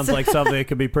also sounds like something that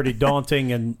could be pretty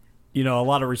daunting and, a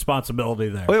lot of responsibility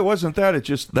there. Well, it wasn't that. It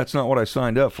just, that's not what I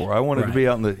signed up for. I wanted to be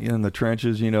out in the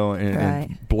trenches,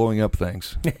 and blowing up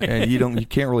things. And you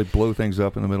can't really blow things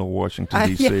up in the middle of Washington,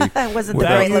 D.C. It wasn't the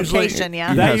right location,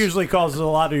 That usually causes a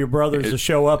lot of your brothers to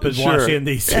show up in Washington,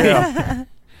 D.C. Yeah.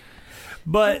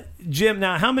 But, Jim,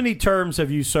 now, how many terms have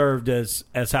you served as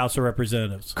House of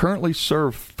Representatives? Currently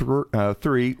serve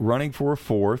 3, running for a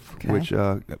 4th, which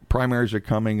primaries are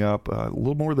coming up a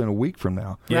little more than a week from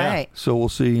now. Yeah. Right. So we'll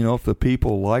see, if the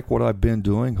people like what I've been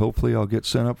doing, hopefully I'll get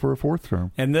sent up for a 4th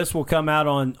term. And this will come out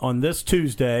on this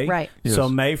Tuesday. Right. So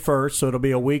Yes. May 1st, so it'll be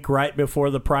a week right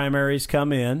before the primaries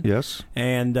come in. Yes.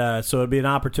 And so it'll be an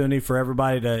opportunity for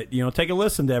everybody to, take a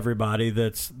listen to everybody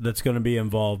that's going to be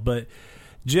involved. But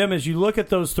Jim, as you look at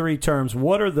those 3 terms,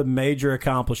 what are the major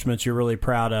accomplishments you're really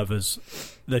proud of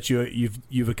that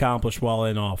you've accomplished while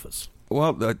in office?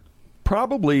 Well,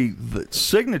 probably the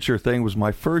signature thing was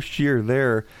my first year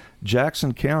there.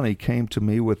 Jackson County came to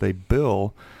me with a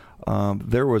bill.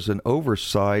 There was an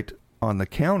oversight on the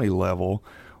county level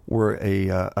where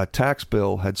a tax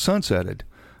bill had sunsetted.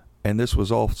 And this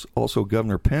was also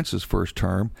Governor Pence's first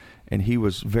term, and he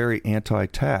was very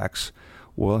anti-tax.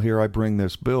 Well, here I bring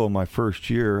this bill my first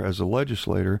year as a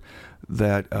legislator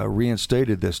that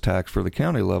reinstated this tax for the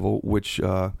county level, which,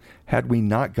 had we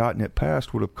not gotten it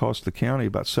passed, would have cost the county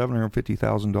about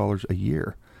 $750,000 a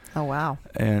year. Oh, wow.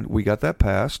 And we got that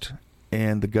passed,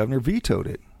 and the governor vetoed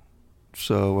it.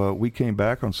 So we came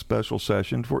back on special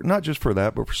session, for not just for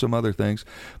that, but for some other things.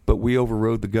 But we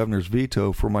overrode the governor's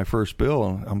veto for my first bill,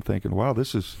 and I'm thinking, wow,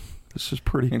 this is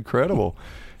pretty incredible.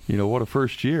 What a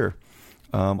first year.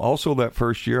 Also, that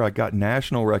first year, I got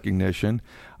national recognition.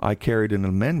 I carried an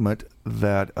amendment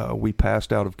that we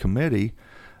passed out of committee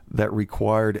that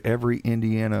required every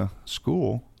Indiana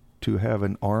school to have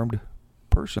an armed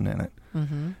person in it.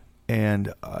 Mm-hmm.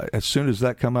 And as soon as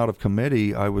that come out of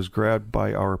committee, I was grabbed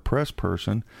by our press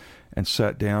person and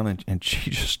sat down, and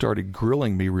she just started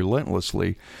grilling me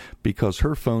relentlessly because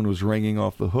her phone was ringing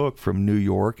off the hook from New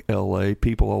York, L.A.,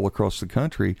 people all across the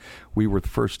country. We were the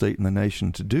first state in the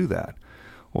nation to do that.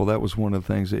 Well, that was one of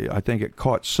the things I think it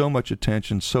caught so much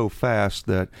attention so fast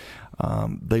that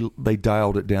they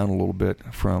dialed it down a little bit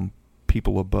from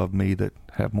people above me that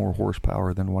have more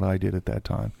horsepower than what I did at that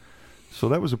time. So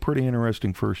that was a pretty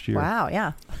interesting first year. Wow,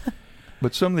 yeah.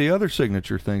 But some of the other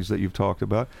signature things that you've talked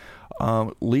about,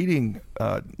 leading,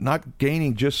 not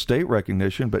gaining just state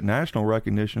recognition, but national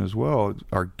recognition as well,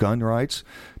 are gun rights.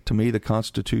 To me, the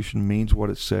Constitution means what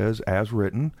it says as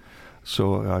written.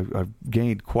 So I've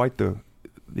gained quite the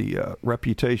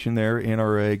reputation there.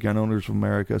 NRA, Gun Owners of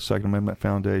America, Second Amendment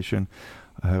Foundation.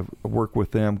 I have worked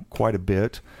with them quite a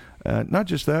bit. Not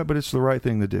just that, but it's the right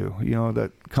thing to do.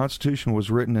 That Constitution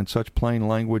was written in such plain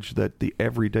language that the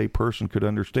everyday person could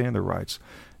understand their rights.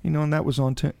 And that was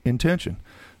on intention.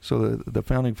 So the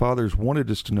Founding Fathers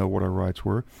wanted us to know what our rights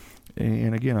were.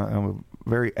 And again, I'm a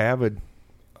very avid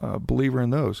believer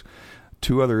in those.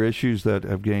 2 other issues that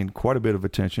have gained quite a bit of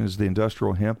attention is the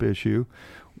industrial hemp issue,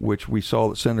 which we saw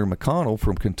that Senator McConnell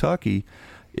from Kentucky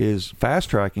is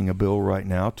fast-tracking a bill right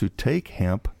now to take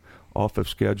hemp off of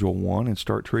Schedule 1 and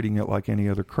start treating it like any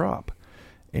other crop.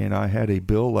 And I had a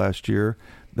bill last year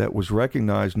that was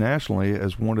recognized nationally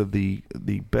as one of the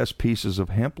best pieces of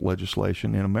hemp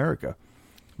legislation in America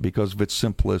because of its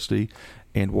simplicity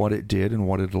and what it did and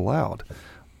what it allowed.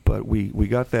 But we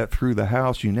got that through the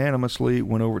House unanimously,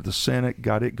 went over to the Senate,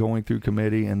 got it going through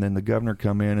committee, and then the governor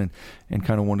come in and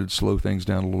kind of wanted to slow things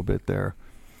down a little bit there.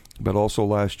 But also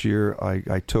last year,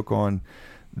 I took on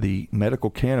the medical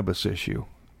cannabis issue.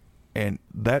 And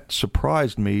that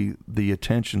surprised me, the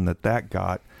attention that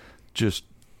got. Just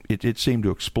it seemed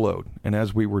to explode. And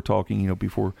as we were talking,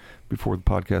 before the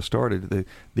podcast started,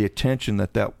 the attention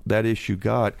that issue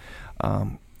got,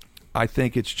 I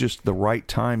think it's just the right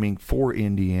timing for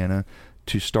Indiana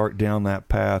to start down that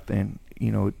path. And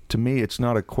to me, it's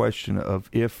not a question of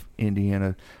if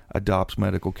Indiana adopts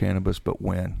medical cannabis, but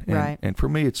when. Right. And for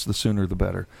me, it's the sooner the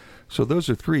better. So those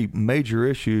are 3 major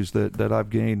issues that I've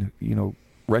gained,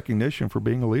 recognition for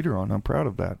being a leader on. I'm proud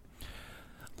of that.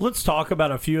 Let's talk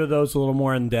about a few of those a little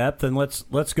more in depth, and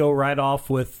let's go right off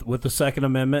with the Second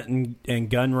Amendment and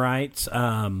gun rights.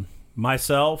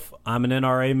 Myself, I'm an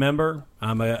NRA member.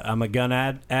 I'm a gun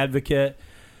advocate.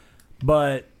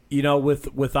 But,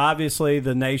 with obviously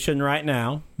the nation right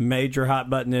now, major hot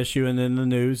button issue and in the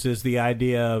news is the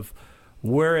idea of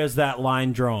where is that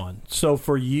line drawn? So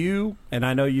for you, and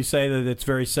I know you say that it's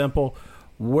very simple,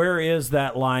 where is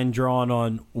that line drawn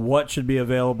on what should be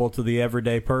available to the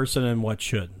everyday person and what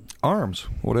shouldn't? Arms,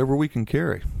 whatever we can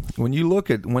carry. When you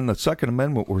look at when the Second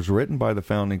Amendment was written by the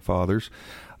Founding Fathers,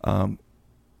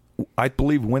 I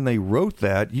believe when they wrote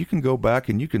that, you can go back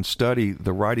and you can study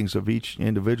the writings of each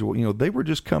individual. They were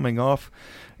just coming off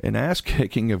an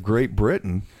ass-kicking of Great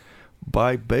Britain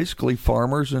by basically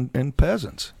farmers and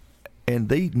peasants. And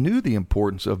they knew the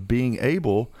importance of being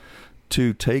able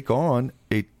to take on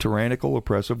a tyrannical,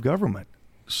 oppressive government.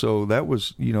 So that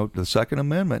was, the Second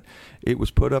Amendment. It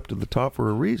was put up to the top for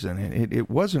a reason. And it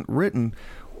wasn't written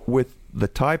with the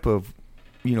type of,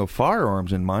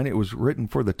 firearms in mind. It was written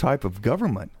for the type of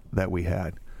government that we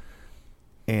had.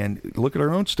 And look at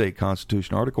our own state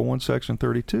constitution, Article 1, Section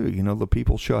 32. The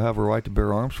people shall have a right to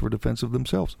bear arms for defense of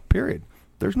themselves, period.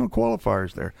 There's no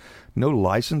qualifiers there. No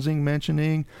licensing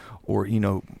mentioning or,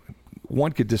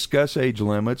 one could discuss age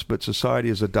limits, but society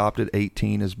has adopted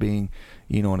 18 as being,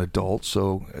 an adult.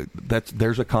 So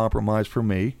there's a compromise for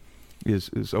me is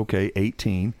okay,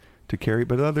 18 to carry.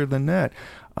 But other than that,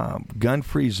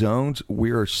 gun-free zones,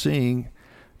 we are seeing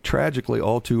tragically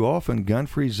all too often,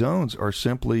 gun-free zones are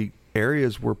simply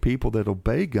areas where people that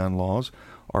obey gun laws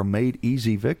are made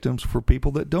easy victims for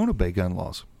people that don't obey gun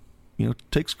laws.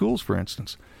 Take schools, for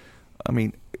instance. I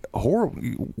mean,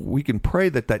 horrible. We can pray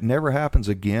that never happens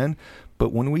again,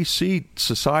 but when we see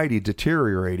society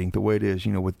deteriorating the way it is,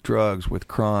 with drugs, with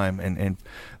crime, and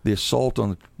the assault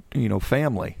on the,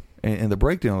 family, and the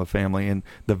breakdown of the family, and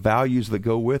the values that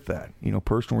go with that,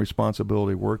 personal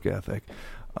responsibility, work ethic,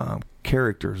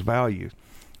 characters, values,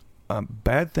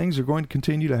 bad things are going to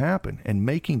continue to happen. And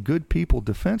making good people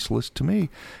defenseless, to me,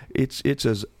 it's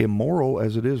as immoral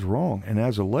as it is wrong. And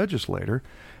as a legislator,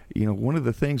 one of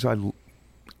the things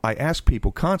I ask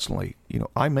people constantly,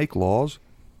 I make laws.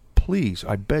 Please,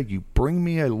 I beg you, bring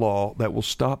me a law that will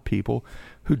stop people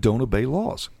who don't obey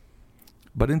laws.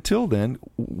 But until then,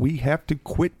 we have to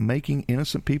quit making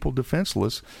innocent people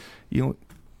defenseless,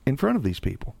 in front of these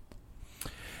people.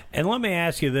 And let me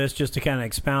ask you this, just to kind of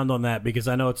expound on that, because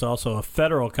I know it's also a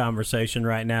federal conversation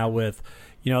right now with,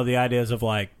 the ideas of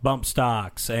like bump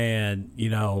stocks and,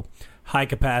 high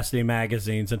capacity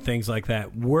magazines and things like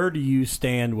that. Where do you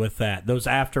stand with that? Those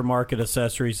aftermarket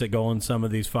accessories that go on some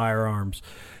of these firearms,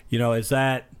 is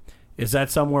that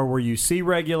somewhere where you see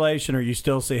regulation, or you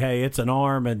still see, hey, it's an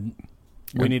arm and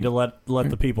we need to let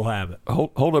the people have it?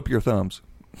 Hold up your thumbs.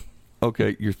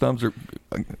 Okay, your thumbs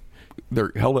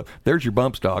they're held up. There's your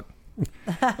bump stock.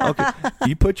 Okay,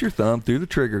 you put your thumb through the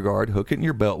trigger guard, hook it in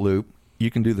your belt loop.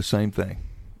 You can do the same thing.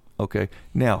 Okay,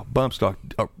 now bump stock.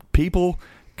 People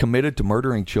committed to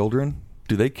murdering children,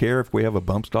 do they care if we have a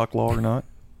bump stock law or not?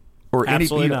 Or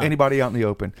anybody out in the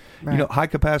open? Right. High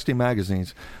capacity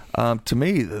magazines. To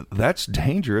me, that's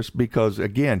dangerous because,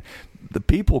 again, the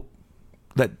people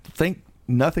that think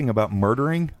nothing about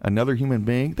murdering another human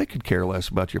being, they could care less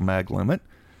about your mag limit.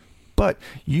 But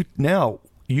you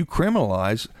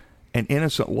criminalize an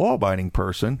innocent law-abiding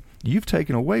person. You've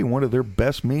taken away one of their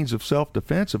best means of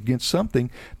self-defense against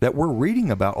something that we're reading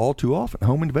about all too often,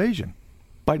 home invasion,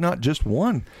 by not just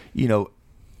one,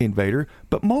 invader,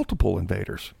 but multiple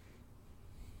invaders.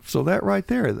 So that right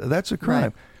there, that's a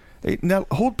crime. Right. Now,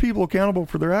 hold people accountable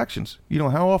for their actions.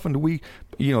 How often do we,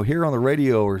 hear on the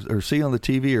radio or see on the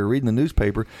TV or read in the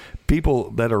newspaper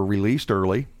people that are released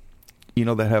early,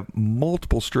 that have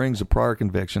multiple strings of prior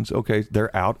convictions. Okay,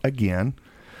 they're out again.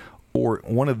 Or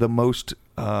one of the most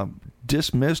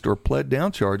dismissed or pled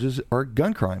down charges are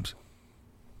gun crimes.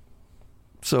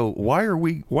 So why are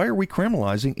we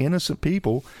criminalizing innocent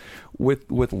people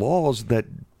with laws that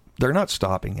they're not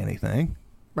stopping anything?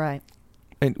 Right.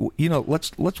 And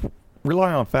let's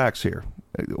rely on facts here.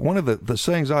 One of the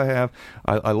sayings I have,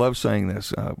 I love saying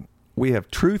this. We have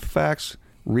truth, facts,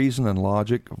 reason, and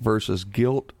logic versus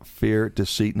guilt, fear,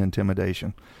 deceit, and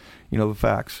intimidation. The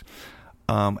facts.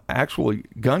 Actually,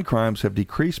 gun crimes have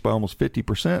decreased by almost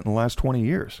 50% in the last 20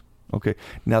 years. Okay.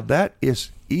 Now, that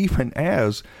is even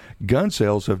as gun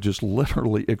sales have just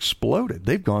literally exploded.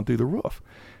 They've gone through the roof.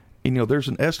 There's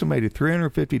an estimated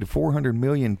 350 to 400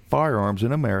 million firearms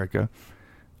in America,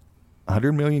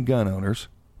 100 million gun owners.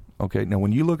 Okay. Now,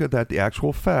 when you look at that, the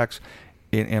actual facts,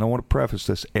 and I want to preface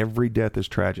this, every death is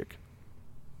tragic.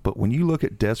 But when you look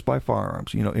at deaths by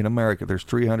firearms, in America, there's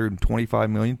 325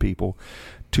 million people,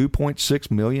 2.6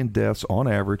 million deaths on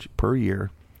average per year.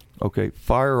 Okay,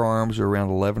 firearms are around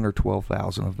 11 or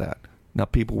 12,000 of that. Now,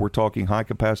 people were talking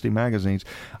high-capacity magazines.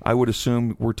 I would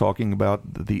assume we're talking about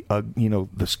the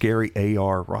scary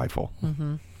AR rifle.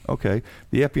 Mm-hmm. Okay.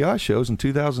 The FBI shows in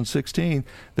 2016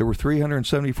 there were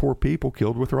 374 people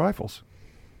killed with rifles.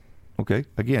 Okay.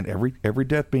 Again, every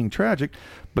death being tragic,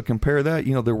 but compare that.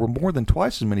 There were more than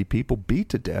twice as many people beat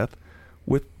to death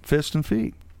with fists and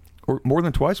feet, or more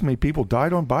than twice as many people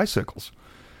died on bicycles.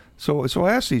 So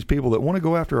I ask these people that want to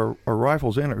go after our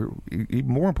rifles and, or even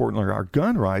more importantly, our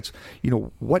gun rights,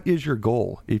 what is your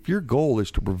goal? If your goal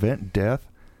is to prevent death,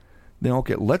 then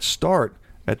okay, let's start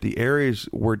at the areas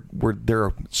where there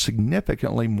are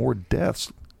significantly more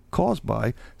deaths caused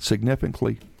by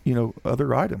significantly,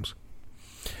 other items.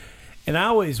 And I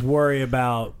always worry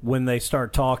about when they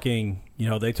start talking,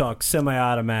 they talk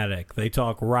semi-automatic, they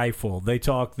talk rifle, they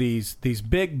talk these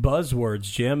big buzzwords,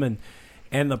 Jim,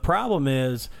 and the problem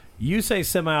is, you say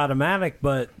semi-automatic,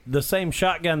 but the same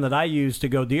shotgun that I use to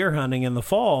go deer hunting in the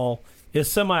fall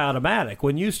is semi-automatic.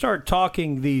 When you start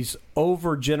talking these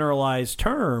overgeneralized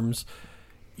terms,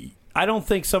 I don't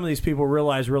think some of these people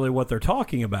realize really what they're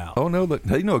talking about. Oh, no,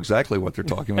 they know exactly what they're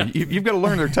talking about. You've got to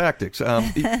learn their tactics.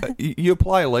 You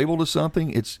apply a label to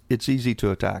something, it's easy to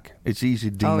attack. It's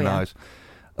easy to demonize. Oh,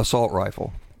 yeah. Assault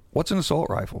rifle. What's an assault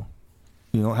rifle?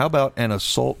 How about an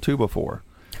assault 2x4?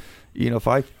 If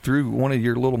I threw one of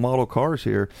your little model cars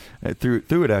here,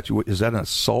 threw it at you, is that an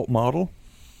assault model?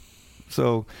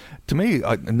 So, to me,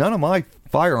 none of my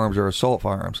firearms are assault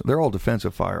firearms. They're all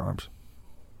defensive firearms.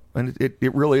 And it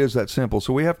really is that simple.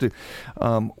 So we have to,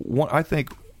 I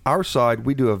think our side,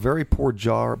 we do a very poor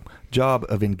job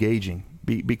of engaging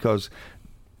because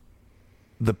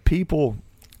the people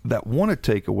that want to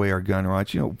take away our gun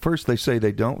rights, first they say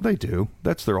they don't. They do.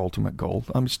 That's their ultimate goal.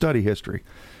 Study history.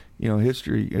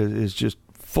 History is just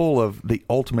full of the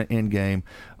ultimate end game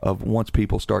of once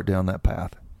people start down that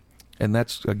path. And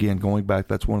that's, again, going back,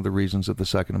 that's one of the reasons of the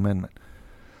Second Amendment.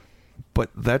 But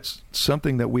that's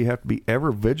something that we have to be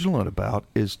ever vigilant about,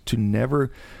 is to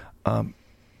never,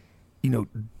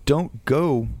 don't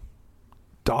go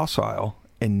docile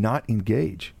and not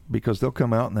engage, because they'll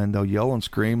come out and then they'll yell and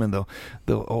scream and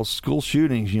they'll all school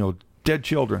shootings, dead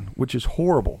children, which is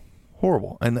horrible.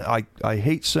 Horrible. And I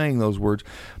hate saying those words,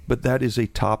 but that is a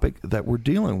topic that we're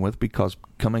dealing with, because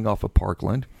coming off of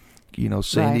Parkland,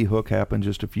 Sandy Hook happened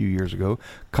just a few years ago.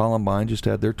 Columbine just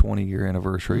had their 20-year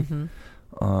anniversary.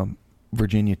 Mm-hmm.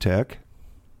 Virginia Tech.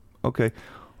 Okay.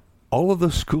 All of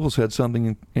those schools had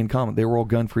something in common. They were all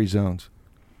gun-free zones.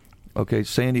 Okay.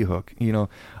 Sandy Hook.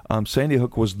 Sandy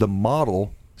Hook was the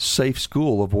model safe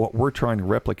school of what we're trying to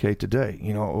replicate today.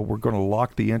 We're going to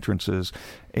lock the entrances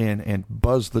and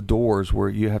buzz the doors where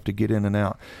you have to get in and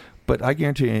out. But I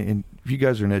guarantee you, and if you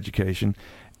guys are in education,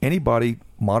 anybody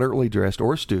moderately dressed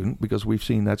or a student, because we've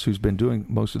seen that's who's been doing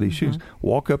most of these shootings,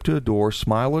 walk up to a door,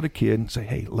 smile at a kid and say,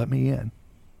 "Hey, let me in."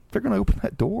 They're going to open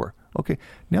that door. Okay.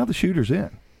 Now the shooter's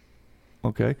in.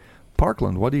 Okay.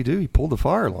 Parkland, what do? He pulled the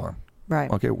fire alarm. Right.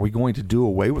 Okay. Are we going to do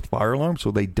away with fire alarms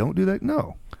so they don't do that?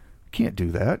 No. Can't do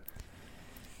that.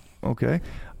 Okay.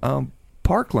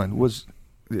 Parkland was,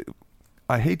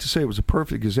 I hate to say it was a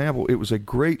perfect example. It was a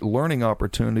great learning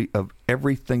opportunity of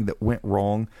everything that went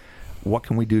wrong. What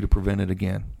can we do to prevent it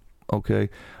again? Okay.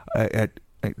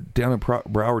 Down in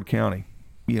Broward County,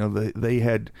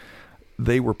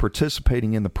 they were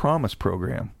participating in the Promise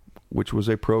program, which was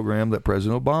a program that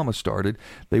President Obama started.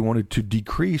 They wanted to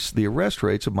decrease the arrest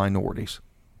rates of minorities.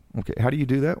 Okay, how do you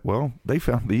do that? Well, they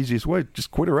found the easiest way: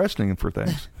 just quit arresting them for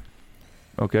things.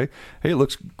 Okay, hey, it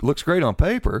looks great on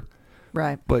paper,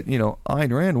 right? But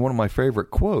Ayn Rand, one of my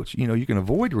favorite quotes. You can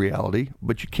avoid reality,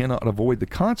 but you cannot avoid the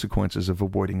consequences of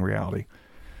avoiding reality.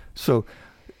 So,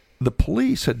 the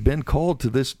police had been called to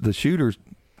the shooter's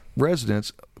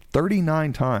residence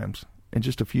 39 times in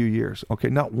just a few years. Okay,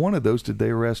 not one of those did they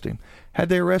arrest him. Had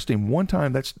they arrested him one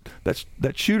time,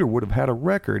 that shooter would have had a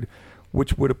record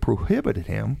which would have prohibited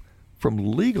him from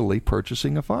legally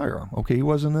purchasing a firearm. Okay, he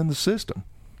wasn't in the system.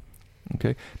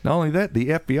 Okay, not only that, the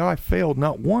FBI failed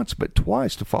not once but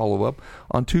twice to follow up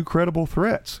on 2 credible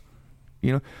threats.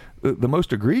 The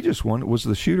most egregious one was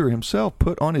the shooter himself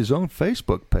put on his own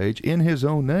Facebook page in his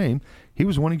own name he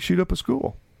was wanting to shoot up a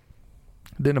school.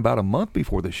 Then about a month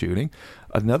before the shooting,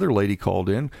 another lady called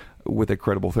in with a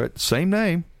credible threat. Same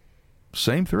name,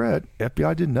 same threat.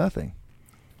 FBI did nothing.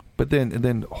 But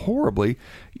then horribly,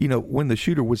 when the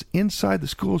shooter was inside the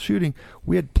school shooting,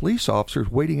 we had police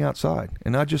officers waiting outside.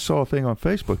 And I just saw a thing on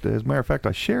Facebook that, as a matter of fact,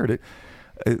 I shared it.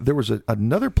 There was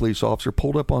another police officer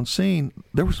pulled up on scene.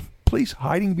 There was police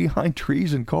hiding behind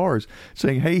trees and cars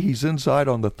saying, "Hey, he's inside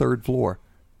on the 3rd floor."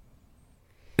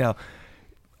 Now,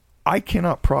 I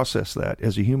cannot process that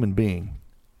as a human being,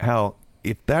 how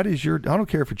if that is I don't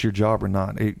care if it's your job or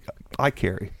not. I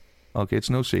carry. Okay, it's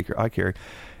no secret. I carry.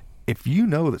 If you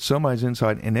know that somebody's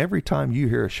inside, and every time you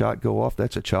hear a shot go off,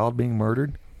 that's a child being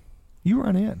murdered, you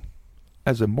run in.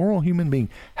 As a moral human being,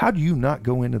 how do you not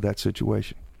go into that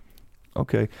situation?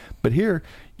 Okay, but here,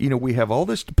 we have all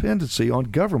this dependency on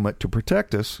government to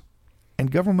protect us,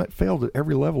 and government failed at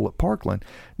every level at Parkland.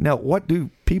 Now, what do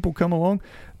people come along?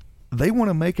 They want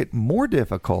to make it more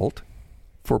difficult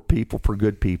for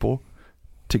good people,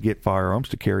 to get firearms,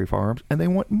 to carry firearms, and they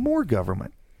want more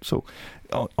government. So,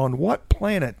 on what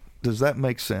planet does that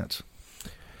make sense?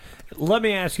 Let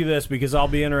me ask you this, because I'll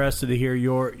be interested to hear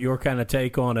your kind of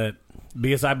take on it.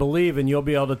 Because I believe, and you'll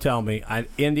be able to tell me,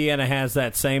 Indiana has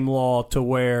that same law to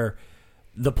where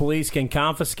the police can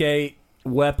confiscate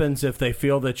weapons if they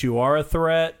feel that you are a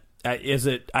threat.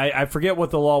 I forget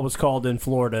what the law was called in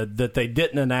Florida that they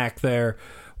didn't enact there,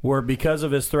 where because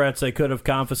of his threats they could have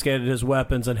confiscated his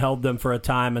weapons and held them for a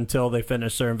time until they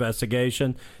finished their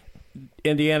investigation.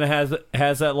 Indiana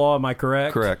has that law, am I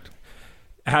correct? Correct.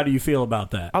 How do you feel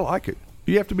about that? I like it.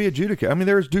 You have to be adjudicated. I mean,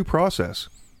 there is due process.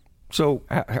 So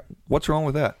what's wrong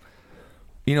with that?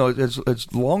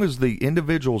 As long as the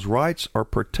individual's rights are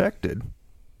protected,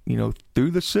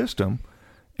 through the system,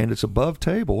 and it's above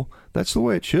table, that's the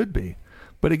way it should be.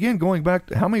 But again, going back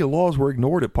to how many laws were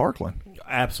ignored at Parkland?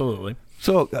 Absolutely.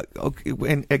 So, okay,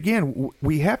 and again,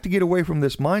 we have to get away from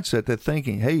this mindset that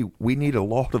thinking, hey, we need a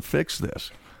law to fix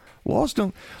this. Laws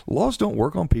don't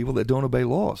work on people that don't obey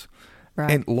laws.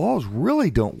 Right. And laws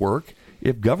really don't work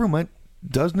if government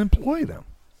doesn't employ them.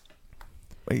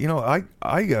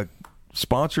 I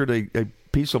sponsored a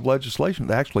piece of legislation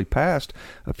that actually passed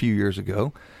a few years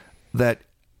ago that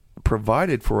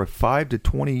provided for a 5 to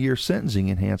 20 year sentencing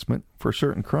enhancement for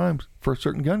certain crimes, for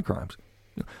certain gun crimes.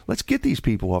 Let's get these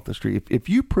people off the street. If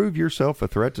you prove yourself a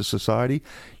threat to society,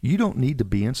 you don't need to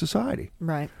be in society.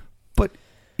 Right. But,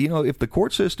 if the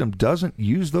court system doesn't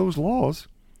use those laws,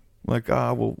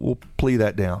 we'll plea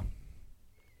that down.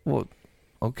 Well,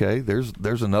 okay,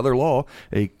 there's another law,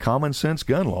 a common sense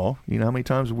gun law. You know how many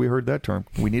times have we heard that term?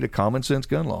 We need a common sense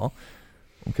gun law.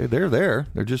 Okay, they're there.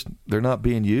 They're not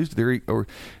being used. They're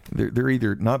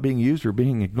either not being used or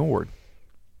being ignored.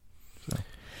 So.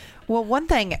 Well, one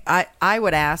thing I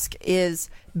would ask is,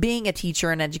 being a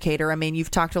teacher and educator, I mean, you've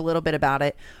talked a little bit about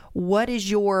it. What is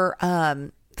your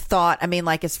thought? I mean,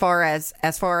 like as far as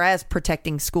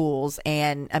protecting schools,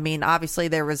 and I mean, obviously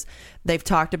they've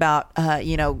talked about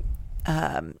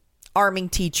arming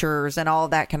teachers and all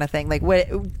that kind of thing. Like,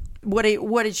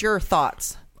 what is your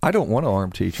thoughts? I don't want to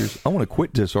arm teachers. I want to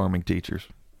quit disarming teachers.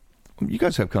 You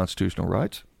guys have constitutional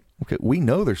rights. Okay, we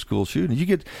know there's school shootings. You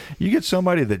get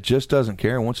somebody that just doesn't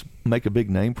care and wants to make a big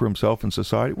name for himself in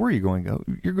society. Where are you going to go?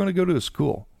 You're going to go to a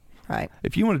school. Right.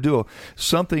 If you want to do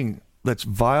something that's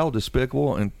vile,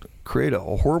 despicable, and create a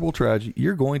horrible tragedy,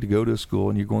 you're going to go to a school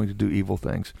and you're going to do evil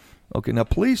things. Okay, now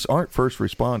police aren't first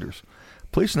responders.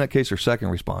 Police in that case are second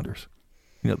responders.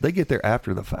 They get there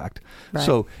after the fact. Right.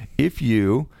 So if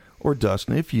you, or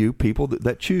Dustin, people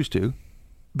that choose to,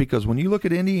 because when you look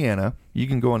at Indiana, you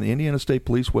can go on the Indiana State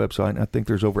Police website, and I think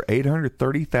there's over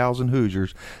 830,000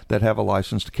 Hoosiers that have a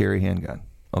license to carry a handgun.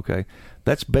 Okay?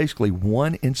 That's basically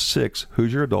 1 in 6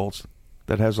 Hoosier adults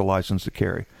that has a license to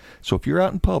carry. So if you're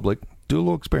out in public, do a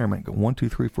little experiment. Go 1, 2,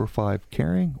 3, 4, 5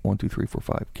 carrying, 1, 2, 3, 4,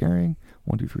 5 carrying,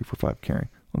 1, 2, 3, 4, 5 carrying.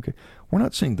 Okay, we're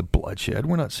not seeing the bloodshed.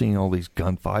 We're not seeing all these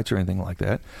gunfights or anything like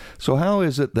that. So how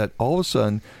is it that all of a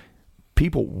sudden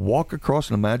people walk across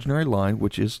an imaginary line,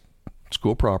 which is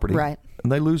school property, right,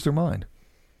 and they lose their mind?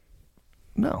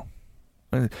 No.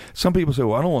 And some people say,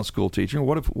 well, I don't want school teaching.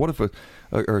 What if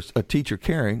a teacher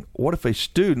carrying? What if a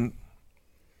student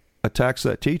attacks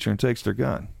that teacher and takes their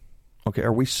gun? Okay,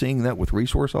 are we seeing that with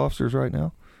resource officers right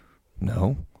now?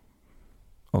 No.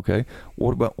 Okay,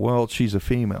 what about, well, she's a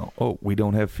female. Oh, we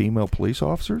don't have female police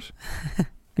officers?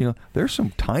 There's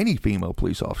some tiny female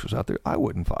police officers out there I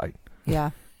wouldn't fight. Yeah.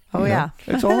 Oh, yeah.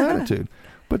 It's all attitude.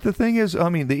 But the thing is, I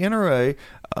mean, the NRA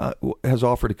has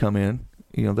offered to come in.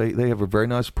 They have a very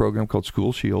nice program called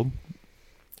School Shield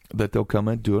that they'll come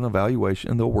in, do an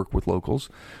evaluation, and they'll work with locals.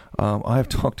 I have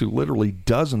talked to literally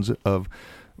dozens of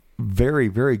very,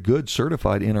 very good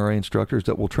certified NRA instructors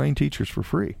that will train teachers for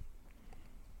free.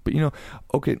 But,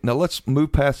 okay, now let's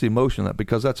move past the emotion of that,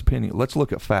 because that's opinion. Let's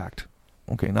look at fact.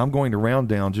 Okay, now I'm going to round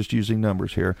down just using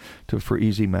numbers here for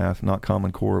easy math, not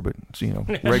Common Core, but,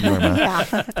 regular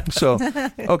math. Yeah. So,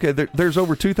 okay, there's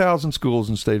over 2,000 schools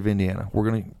in the state of Indiana. We're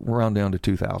going to round down to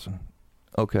 2,000.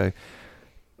 Okay.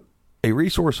 A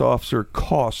resource officer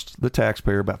costs the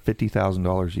taxpayer about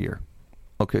 $50,000 a year.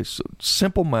 Okay, so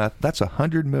simple math, that's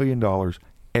 $100 million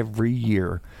every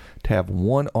year to have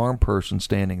one armed person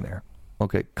standing there.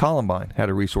 Okay, Columbine had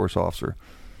a resource officer.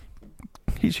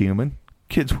 He's human.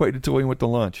 Kids waited till he went to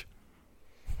lunch.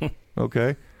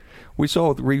 Okay, we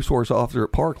saw the resource officer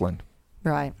at Parkland.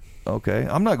 Right. Okay,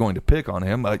 I'm not going to pick on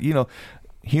him.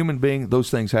 Human being, those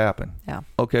things happen. Yeah.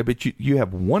 Okay, but you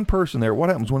have one person there. What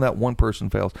happens when that one person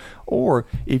fails? Or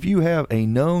if you have a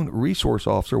known resource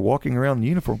officer walking around in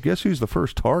uniform, guess who's the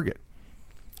first target?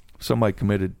 Somebody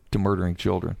committed to murdering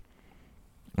children.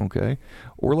 Okay,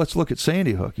 or let's look at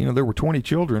Sandy Hook. There were 20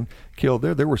 children killed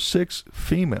there. There were 6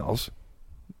 females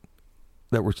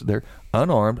that were there,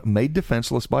 unarmed, made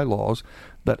defenseless by laws,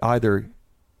 that either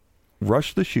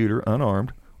rushed the shooter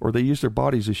unarmed or they used their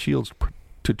bodies as shields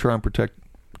to try and protect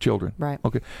children. Right.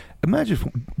 Okay. Imagine if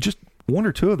just one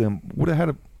or two of them would have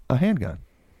had a handgun.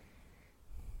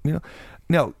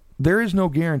 Now, there is no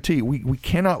guarantee. We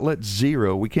cannot let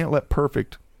zero, we can't let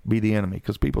perfect be the enemy,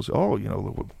 because people say,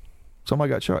 somebody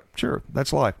got shot. Sure,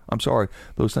 that's life. I'm sorry.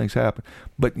 Those things happen.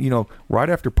 But, right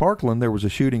after Parkland, there was a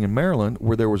shooting in Maryland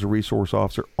where there was a resource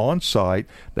officer on site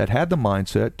that had the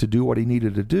mindset to do what he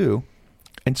needed to do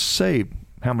and save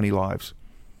how many lives?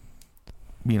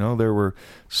 There were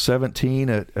 17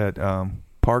 at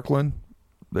Parkland.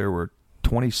 There were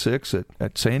 26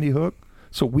 at Sandy Hook.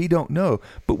 So we don't know.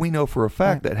 But we know for a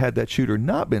fact that had that shooter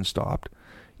not been stopped,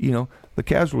 the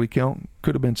casualty count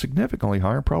could have been significantly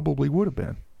higher and probably would have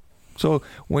been. So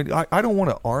when I don't want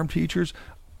to arm teachers,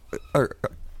 or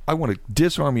I want to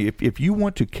disarm you. If you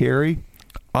want to carry,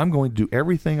 I'm going to do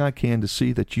everything I can to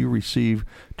see that you receive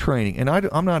training. And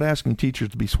I'm not asking teachers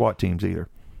to be SWAT teams either.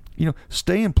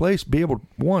 Stay in place, be able to,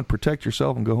 1, protect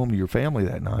yourself and go home to your family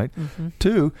that night. Mm-hmm.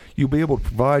 2, you'll be able to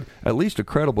provide at least a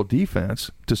credible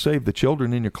defense to save the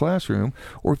children in your classroom.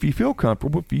 Or if you feel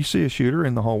comfortable, if you see a shooter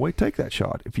in the hallway, take that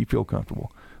shot if you feel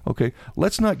comfortable. Okay,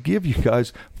 let's not give you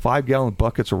guys 5-gallon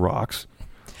buckets of rocks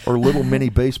or little mini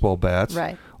baseball bats,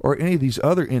 right, or any of these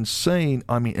other insane,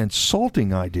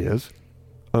 insulting ideas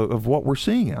of what we're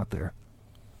seeing out there.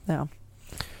 Yeah.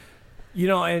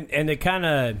 And to kind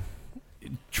of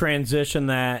transition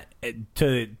that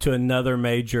to another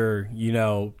major,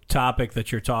 topic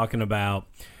that you're talking about,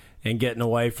 and getting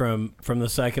away from the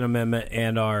Second Amendment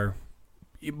and our.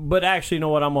 But actually, you know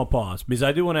what? I'm going to pause, because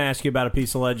I do want to ask you about a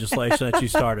piece of legislation that you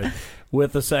started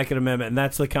with the Second Amendment, and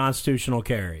that's the constitutional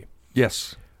carry.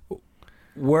 Yes.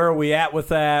 Where are we at with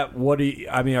that?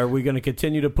 Are we going to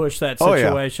continue to push that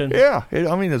situation? Oh, yeah.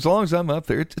 As long as I'm up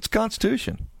there, it's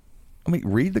Constitution.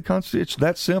 Read the Constitution. It's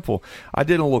that simple. I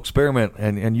did a little experiment,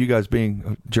 and you guys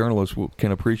being journalists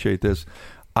can appreciate this.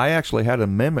 I actually had an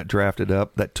amendment drafted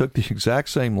up that took the exact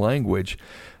same language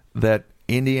that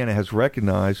Indiana has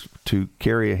recognized to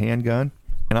carry a handgun,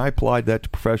 and I applied that to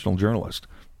professional journalists,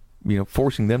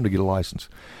 forcing them to get a license.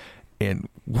 And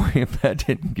that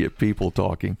didn't get people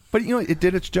talking. But, it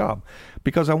did its job,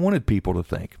 because I wanted people to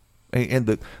think. And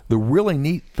the really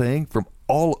neat thing, from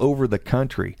all over the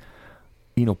country,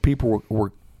 people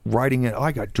were writing it.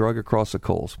 I got drug across the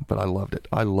coals, but I loved it.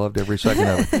 I loved every second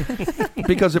of it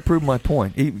because it proved my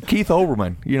point. Keith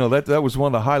Olbermann, that was one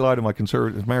of the highlight of my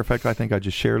conservative. As a matter of fact, I think I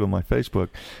just shared on my Facebook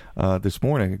this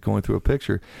morning, going through a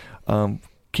picture.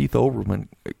 Keith Olbermann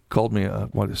called me a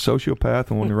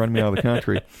sociopath and wanted to run me out of the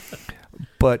country.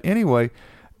 But anyway,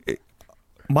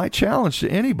 my challenge to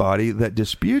anybody that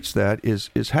disputes that is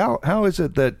how is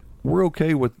it that we're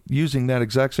okay with using that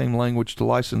exact same language to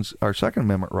license our Second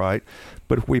Amendment right,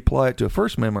 but if we apply it to a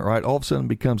First Amendment right, all of a sudden it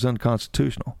becomes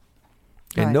unconstitutional.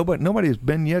 And right. nobody has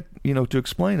been yet, to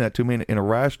explain that to me in a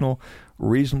rational,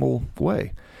 reasonable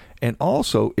way. And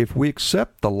also, if we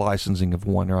accept the licensing of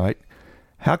one right,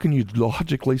 how can you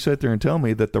logically sit there and tell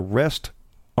me that the rest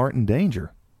aren't in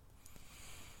danger?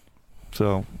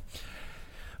 So,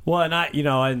 well, and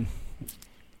and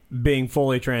being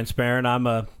fully transparent,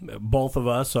 both of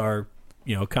us are,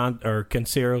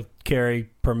 concealed carry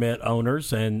permit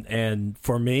owners, and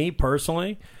for me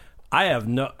personally, I have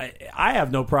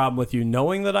no problem with you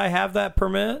knowing that I have that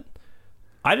permit.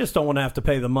 I just don't want to have to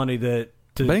pay the money to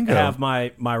Bingo. Have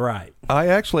my right. I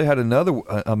actually had another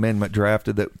amendment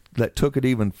drafted that took it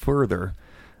even further.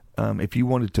 If you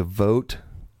wanted to vote,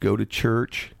 go to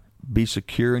church, be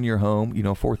secure in your home,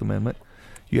 Fourth Amendment,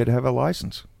 you had to have a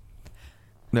license.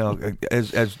 Now,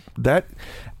 as that,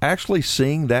 actually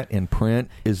seeing that in print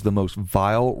is the most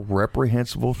vile,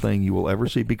 reprehensible thing you will ever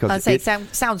see, because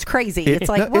sounds crazy. It's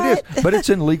like, what? It is, but it's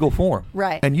in legal form.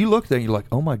 Right. And you look there and you're like,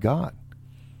 oh my God,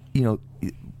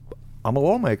 I'm a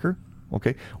lawmaker.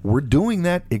 Okay, we're doing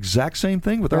that exact same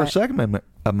thing with our Second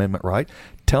Amendment, right?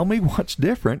 Tell me what's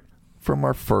different from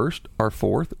our first, our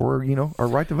fourth, or our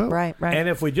right to vote. Right. And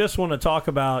if we just want to talk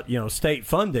about state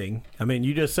funding, I mean,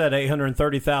 you just said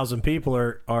 830,000 people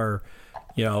are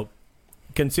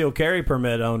concealed carry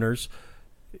permit owners.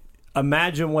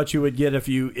 Imagine what you would get if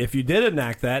you did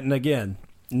enact that. And again,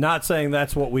 not saying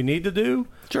that's what we need to do.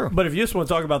 Sure. But if you just want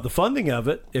to talk about the funding of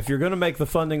it, if you're going to make the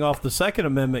funding off the Second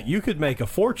Amendment, you could make a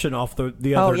fortune off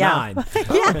the other nine.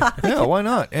 Yeah, why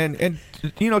not? And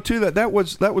too, that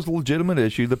was a legitimate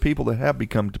issue. The people that have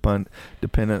become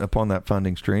dependent upon that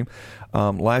funding stream.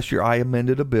 Last year, I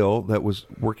amended a bill that was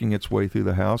working its way through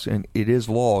the House, and it is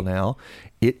law now.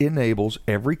 It enables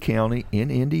every county in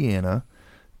Indiana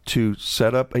to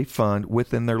set up a fund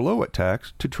within their LOAT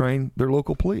tax to train their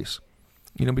local police.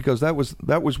 Because that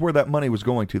was where that money was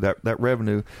going to. That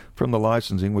revenue from the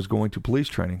licensing was going to police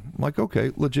training. I'm like,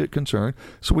 okay, legit concern.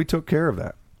 So we took care of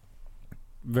that.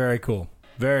 Very cool.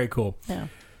 Very cool. Yeah.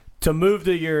 To move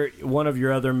to one of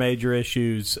your other major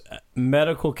issues,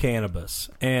 medical cannabis.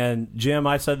 And Jim,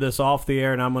 I said this off the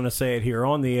air, and I'm going to say it here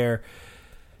on the air.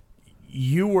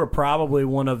 You were probably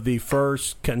one of the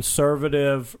first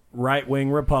conservative right-wing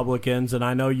Republicans, and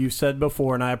I know you said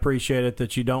before, and I appreciate it,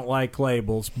 that you don't like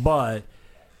labels, but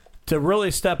to really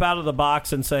step out of the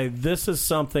box and say this is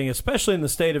something, especially in the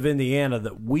state of Indiana,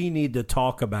 that we need to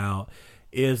talk about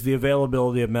is the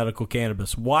availability of medical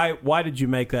cannabis. Why did you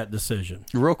make that decision?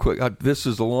 Real quick, this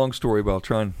is a long story, but I'll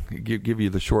try and give you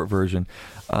the short version.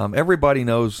 Everybody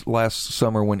knows last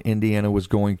summer when Indiana was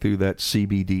going through that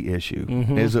CBD issue.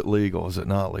 Mm-hmm. Is it legal? Is it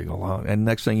not legal? And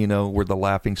next thing you know, we're the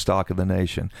laughing stock of the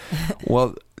nation.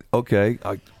 Well, okay,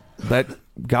 that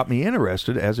got me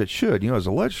interested, as it should, as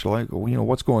a legislator,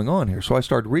 what's going on here? So I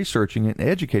started researching it and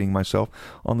educating myself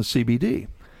on the CBD.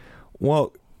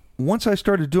 Well, once I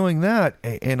started doing that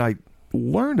and I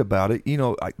learned about it,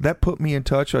 that put me in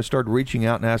touch. I started reaching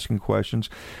out and asking questions,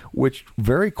 which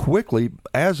very quickly,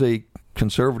 as a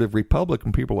conservative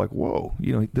Republican, people were like, whoa,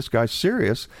 this guy's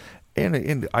serious.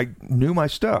 And I knew my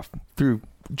stuff through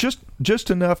just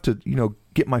enough to,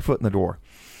 get my foot in the door.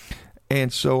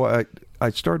 And so I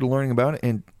started learning about it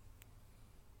and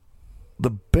the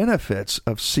benefits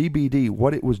of CBD,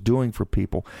 what it was doing for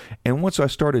people. And once I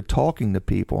started talking to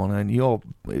people, and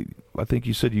I think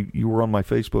you said you were on my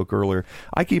Facebook earlier.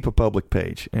 I keep a public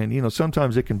page, and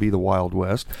sometimes it can be the Wild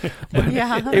West. But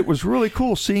it was really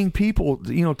cool seeing people,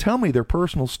 tell me their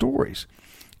personal stories.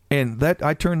 And that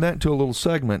I turned that into a little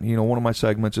segment. One of my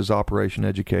segments is Operation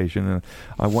Education, and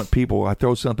I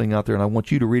throw something out there, and I want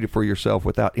you to read it for yourself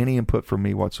without any input from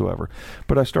me whatsoever.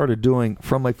 But I started doing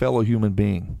From a Fellow Human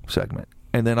Being segment,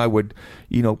 and then I would,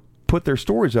 put their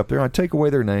stories up there. I'd take away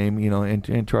their name,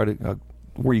 and try to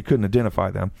where you couldn't identify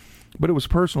them, but it was a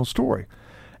personal story,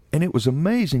 and it was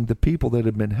amazing the people that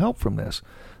had been helped from this.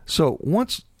 So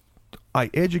once I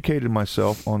educated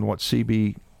myself on what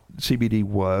CBD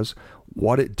was,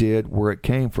 what it did, where it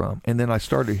came from. And then I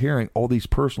started hearing all these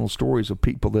personal stories of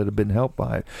people that have been helped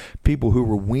by it, people who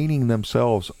were weaning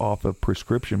themselves off of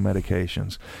prescription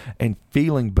medications and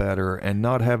feeling better and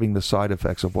not having the side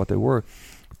effects of what they were.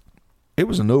 It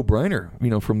was a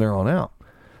no-brainer, from there on out.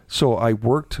 So I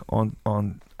worked on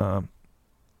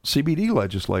CBD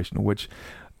legislation, which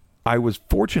I was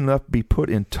fortunate enough to be put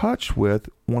in touch with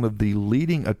one of the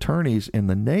leading attorneys in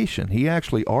the nation. He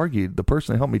actually argued, the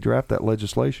person that helped me draft that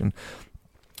legislation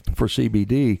for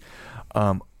CBD,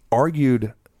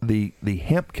 argued the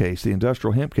hemp case, the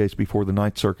industrial hemp case, before the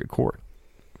Ninth Circuit Court.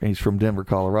 And he's from Denver,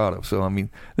 Colorado. So,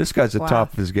 this guy's at the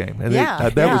top of his game. And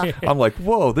I'm like,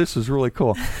 whoa, this is really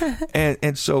cool.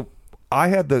 and so I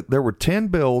had there were 10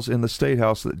 bills in the State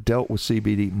House that dealt with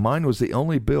CBD. Mine was the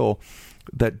only bill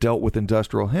that dealt with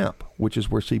industrial hemp, which is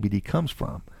where CBD comes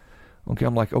from. Okay,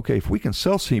 I'm like, okay, if we can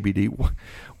sell CBD,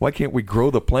 why can't we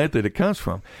grow the plant that it comes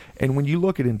from? And when you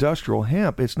look at industrial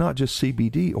hemp, it's not just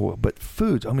CBD oil, but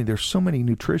foods. There's so many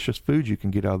nutritious foods you can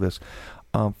get out of this.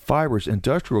 Fibers,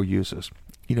 industrial uses.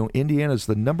 Indiana's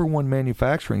the number one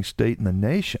manufacturing state in the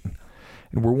nation,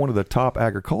 and we're one of the top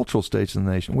agricultural states in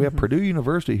the nation. We have Purdue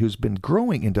University, who's been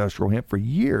growing industrial hemp for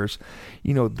years.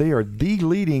 They are the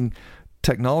leading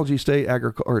technology state,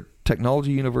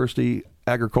 technology university,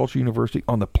 agriculture university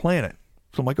on the planet.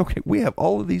 So I'm like, okay, we have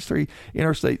all of these three in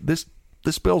our state. This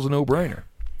bill's a no-brainer.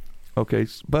 Okay,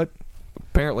 but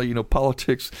apparently,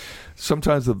 politics,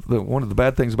 sometimes one of the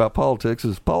bad things about politics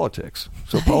is politics.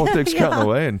 So politics got in the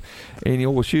way, and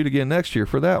we'll shoot again next year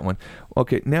for that one.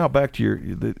 Okay, now back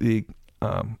to the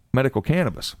medical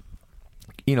cannabis.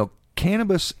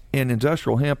 Cannabis and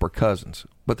industrial hemp are cousins,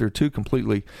 but they're two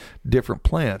completely different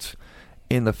plants.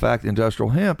 In the fact,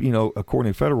 industrial hemp,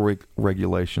 according to federal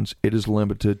regulations, it is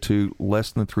limited to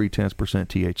less than 0.3%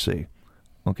 THC.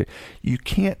 Okay, you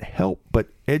can't help but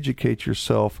educate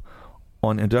yourself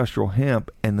on industrial hemp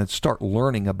and then start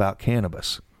learning about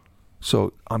cannabis.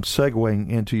 So I'm segueing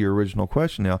into your original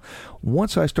question now.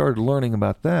 Once I started learning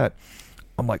about that,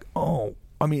 I'm like, oh,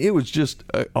 I mean, it was just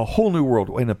a whole new world,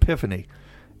 an epiphany.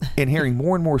 And hearing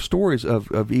more and more stories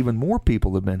of even more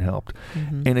people that have been helped.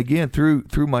 Mm-hmm. And again,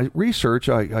 through my research,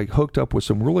 I hooked up with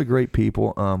some really great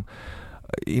people,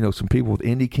 some people with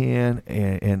IndyCan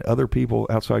and other people,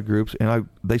 outside groups, and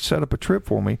they set up a trip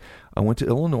for me. I went to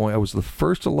Illinois. I was the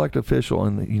first elected official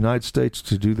in the United States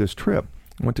to do this trip.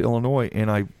 I went to Illinois, and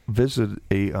I visited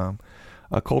a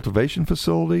cultivation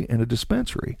facility and a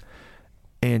dispensary.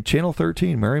 And Channel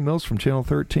 13, Mary Mills from Channel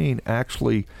 13,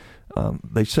 actually...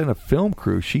 they sent a film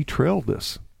crew. She trailed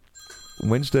this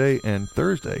Wednesday and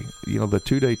Thursday, the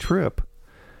 2-day trip,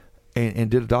 and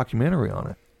did a documentary on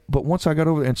it. But once I got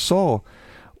over there and saw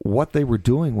what they were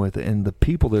doing with it and the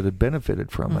people that had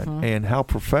benefited from it and how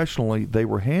professionally they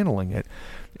were handling it,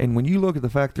 and when you look at the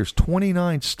fact there's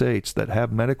 29 states that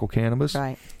have medical cannabis,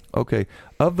 right? Okay,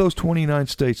 of those 29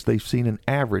 states, they've seen an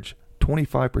average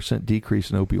 25%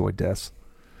 decrease in opioid deaths.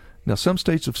 Now, some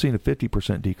states have seen a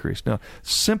 50% decrease. Now,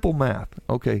 simple math.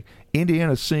 Okay,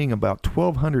 Indiana's seeing about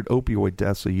 1,200 opioid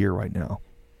deaths a year right now.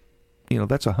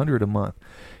 That's 100 a month.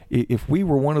 If we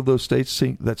were one of those states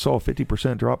that saw a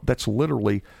 50% drop, that's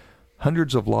literally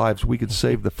hundreds of lives we could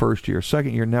save the first year.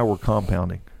 Second year, now we're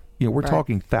compounding. We're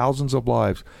talking thousands of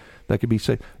lives that could be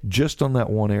saved just on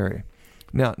that one area.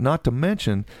 Now, not to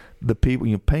mention the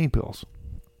people, pain pills.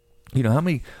 How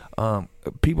many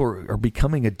people are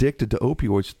becoming addicted to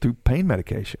opioids through pain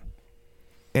medication?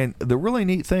 And the really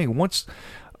neat thing, once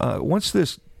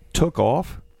this took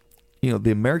off,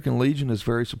 the American Legion is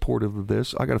very supportive of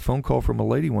this. I got a phone call from a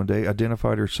lady one day,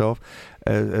 identified herself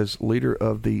as leader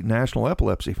of the National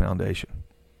Epilepsy Foundation.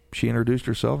 She introduced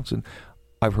herself and said,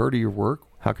 I've heard of your work.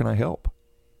 How can I help?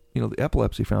 The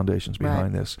Epilepsy Foundation's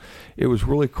behind this. It was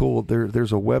really cool.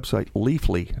 There's a website,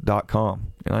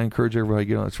 leafly.com, and I encourage everybody to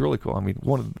get on. It's really cool. I mean,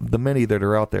 one of the many that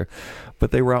are out there.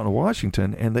 But they were out in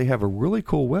Washington, and they have a really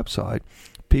cool website.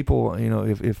 People,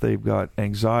 if they've got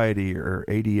anxiety or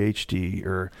ADHD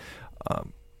or,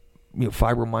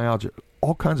 fibromyalgia,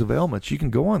 all kinds of ailments, you can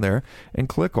go on there and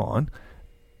click on,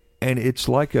 and it's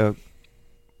like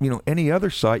any other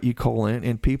site you call in,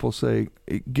 and people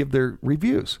give their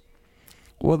reviews.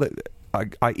 Well, I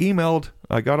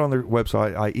got on their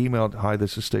website. I emailed, hi,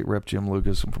 this is State Rep Jim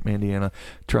Lucas. I'm from Indiana,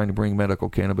 trying to bring medical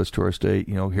cannabis to our state.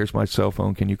 Here's my cell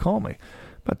phone. Can you call me?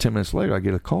 About 10 minutes later, I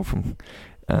get a call from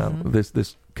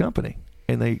this company.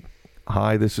 And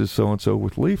hi, this is so-and-so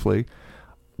with Leafly.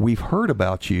 We've heard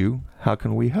about you. How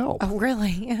can we help? Oh,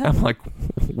 really? Yeah. I'm like,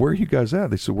 where are you guys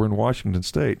at? They said, we're in Washington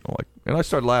State. I'm like, and I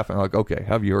started laughing. I'm like, okay,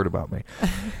 have you heard about me?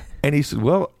 And he said,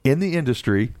 well, in the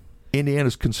industry,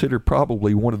 Indiana's considered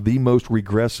probably one of the most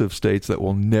regressive states that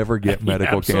will never get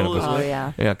medical cannabis. Oh,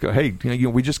 yeah. Hey,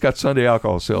 we just got Sunday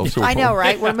alcohol sales. So I know,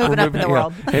 right? We're moving up in the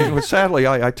world. And sadly,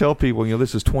 I tell people,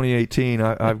 this is 2018.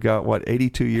 I've got,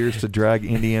 82 years to drag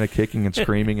Indiana kicking and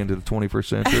screaming into the 21st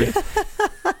century.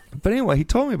 But anyway, he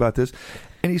told me about this,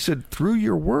 and he said, through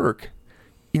your work,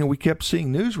 we kept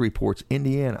seeing news reports,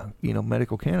 Indiana,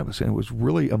 medical cannabis, and it was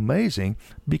really amazing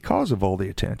because of all the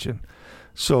attention.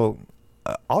 So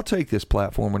I'll take this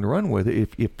platform and run with it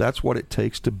if that's what it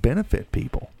takes to benefit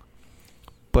people.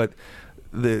 But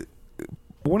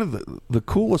one of the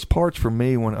coolest parts for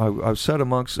me when I sat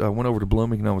amongst, I went over to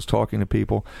Bloomington, I was talking to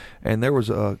people, and there was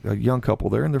a young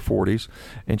couple there in their 40s,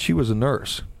 and she was a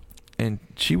nurse, and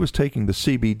she was taking the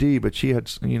CBD, but she had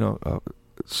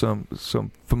some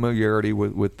familiarity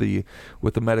with the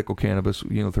medical cannabis,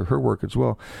 through her work as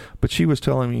well. But she was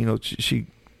telling me,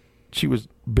 she was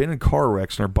been in car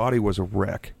wrecks and her body was a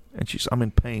wreck, and I'm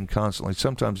in pain constantly.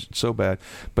 Sometimes it's so bad,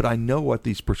 but I know what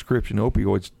these prescription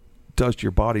opioids does to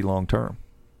your body long term.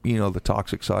 The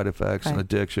toxic side effects and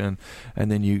addiction,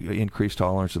 and then you increase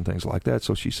tolerance and things like that.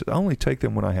 So she said, I only take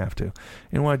them when I have to,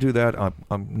 and when I do that,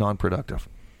 I'm non-productive.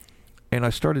 And I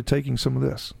started taking some of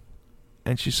this,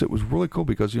 and she said it was really cool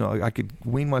because I could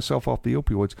wean myself off the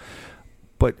opioids.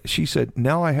 But she said,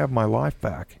 now I have my life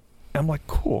back. I'm like,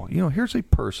 cool. Here's a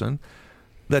person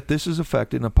that this is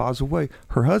affected in a positive way.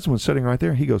 Her husband's sitting right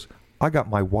there, and he goes, I got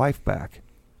my wife back.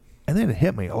 And then it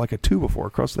hit me like a 2-by-4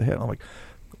 across the head. I'm like,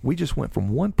 we just went from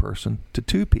one person to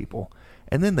 2 people.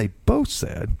 And then they both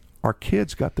said, our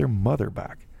kids got their mother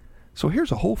back. So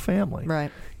here's a whole family.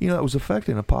 Right. It was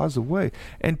affected in a positive way.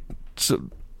 And so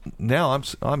now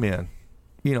I'm in.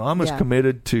 I'm as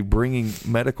committed to bringing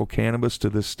medical cannabis to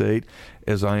this state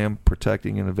as I am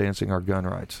protecting and advancing our gun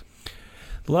rights.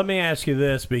 Let me ask you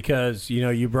this, because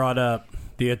you brought up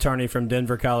the attorney from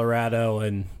Denver, Colorado,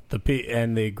 and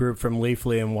the group from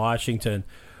Leafly in Washington.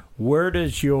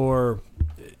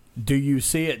 Do you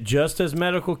see it just as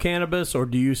medical cannabis, or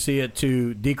do you see it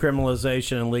to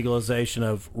decriminalization and legalization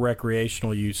of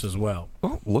recreational use as well?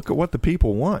 Well, look at what the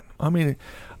people want. I mean,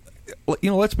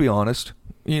 let's be honest.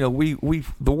 The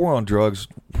war on drugs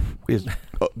is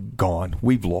gone.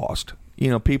 We've lost.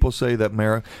 People say that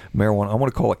marijuana, I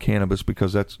want to call it cannabis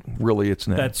because that's really its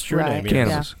name. That's true name.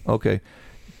 Cannabis. Yeah. Okay.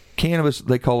 Cannabis,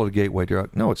 they call it a gateway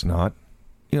drug. No, it's not.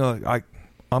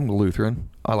 I'm Lutheran.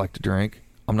 I like to drink.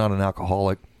 I'm not an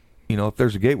alcoholic. If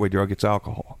there's a gateway drug, it's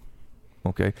alcohol.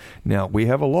 Okay. Now, we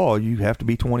have a law. You have to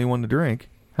be 21 to drink.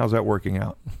 How's that working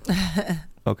out?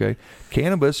 Okay.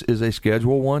 Cannabis is a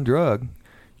Schedule I drug.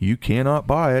 You cannot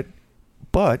buy it,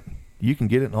 but you can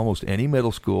get it in almost any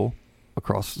middle school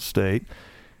across the state,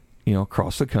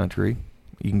 across the country.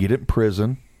 You can get it in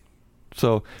prison.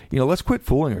 So, let's quit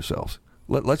fooling ourselves.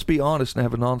 Let's be honest and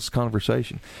have an honest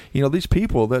conversation. These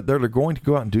people that they're going to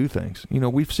go out and do things.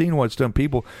 We've seen what it's done.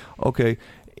 People, okay,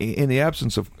 in the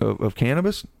absence of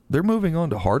cannabis, they're moving on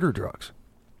to harder drugs.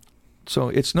 So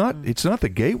it's not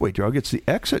the gateway drug; it's the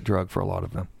exit drug for a lot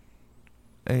of them.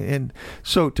 And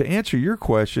so to answer your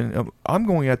question, I'm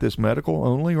going at this medical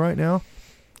only right now.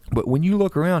 But when you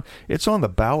look around, it's on the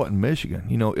ballot in Michigan.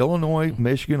 Illinois,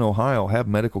 Michigan, Ohio have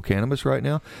medical cannabis right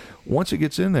now. Once it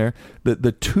gets in there,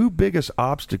 the two biggest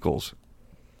obstacles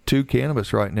to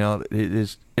cannabis right now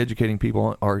is educating people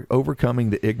on are overcoming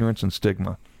the ignorance and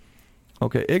stigma.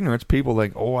 Okay, ignorance, people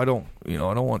think, I don't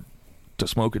want to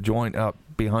smoke a joint out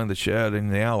behind the shed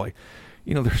in the alley.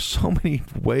 There's so many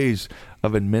ways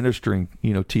of administering,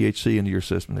 THC into your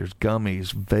system. There's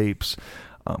gummies, vapes,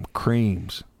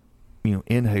 creams,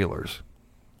 inhalers.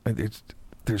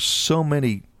 There's so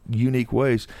many unique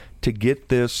ways to get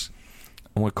this.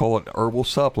 I'm going to call it herbal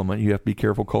supplement. You have to be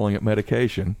careful calling it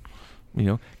medication.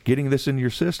 Getting this into your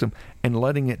system and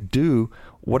letting it do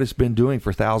what it's been doing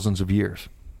for thousands of years.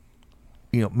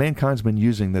 Mankind's been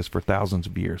using this for thousands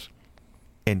of years,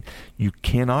 and you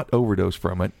cannot overdose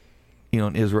from it.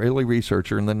 An Israeli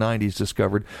researcher in the 90s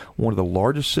discovered one of the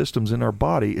largest systems in our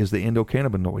body is the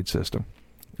endocannabinoid system.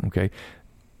 Okay.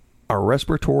 Our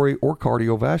respiratory or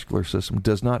cardiovascular system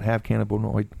does not have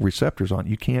cannabinoid receptors on it.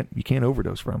 You can't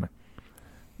overdose from it.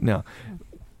 Now,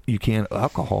 you can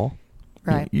alcohol.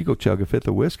 Right. You go chug a fifth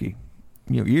of whiskey.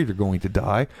 You're either going to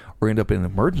die or end up in an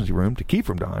emergency room to keep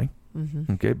from dying.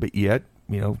 Mm-hmm. Okay. But yet,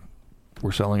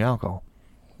 we're selling alcohol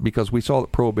because we saw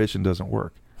that prohibition doesn't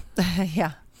work.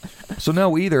 Yeah. So now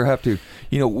we either have to,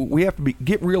 we have to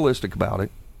get realistic about it,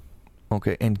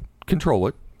 okay, and control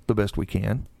it the best we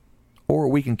can, or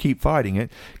we can keep fighting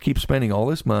it, keep spending all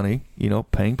this money,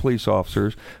 paying police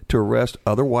officers to arrest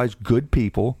otherwise good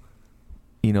people,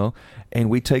 and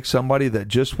we take somebody that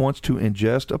just wants to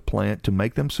ingest a plant to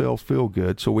make themselves feel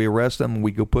good, so we arrest them and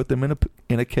we go put them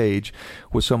in a cage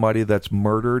with somebody that's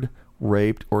murdered,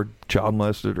 raped, or child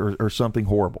molested or something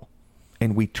horrible,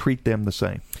 and we treat them the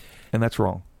same, and that's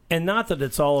wrong. And not that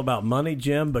it's all about money,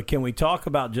 Jim, but can we talk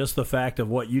about just the fact of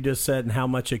what you just said and how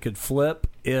much it could flip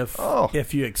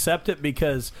if you accept it?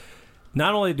 Because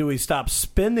not only do we stop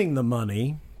spending the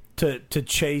money to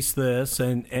chase this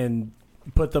and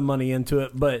put the money into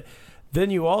it, but then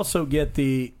you also get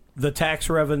the tax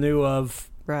revenue of...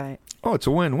 Right. Oh, it's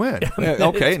a win-win.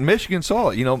 Okay, and Michigan saw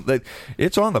it.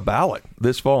 It's on the ballot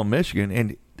this fall in Michigan,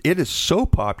 and it is so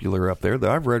popular up there that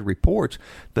I've read reports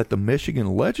that the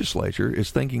Michigan legislature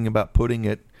is thinking about putting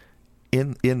it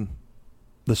in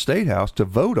the state house to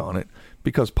vote on it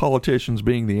because politicians,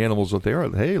 being the animals that they are,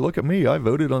 hey, look at me, I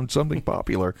voted on something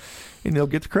popular, and they'll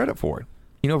get the credit for it.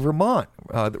 Vermont,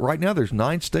 right now there's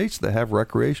 9 states that have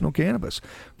recreational cannabis.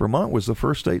 Vermont was the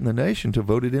first state in the nation to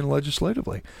vote it in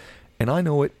legislatively. And I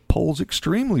know it polls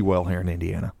extremely well here in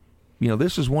Indiana.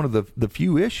 This is one of the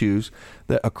few issues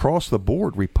that across the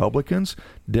board, Republicans,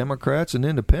 Democrats, and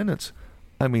Independents,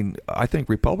 I think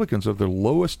Republicans are the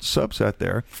lowest subset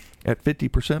there at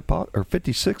 50% or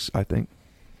 56, I think,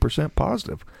 percent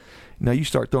positive. Now you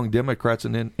start throwing Democrats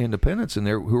and Independents in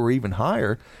there who are even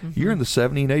higher, you're in the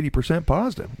 70 and 80%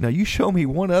 positive. Now you show me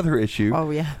one other issue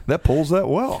that polls that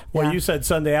well. Well, you said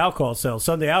Sunday alcohol sales.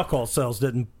 Sunday alcohol sales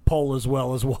didn't poll as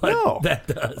well as what that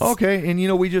does. Okay,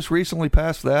 and we just recently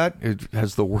passed that.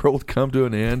 Has the world come to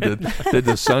an end? Did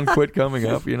the sun quit coming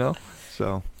up,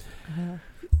 So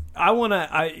I want to,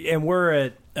 and we're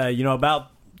at,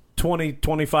 about 20,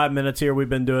 25 minutes here we've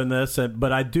been doing this,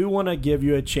 but I do want to give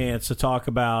you a chance to talk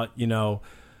about,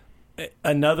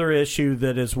 another issue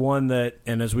that is one that,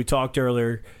 and as we talked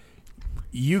earlier,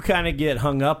 you kind of get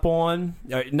hung up on,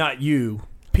 not you,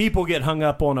 people get hung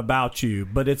up on about you,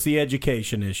 but it's the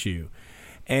education issue.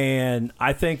 And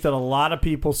I think that a lot of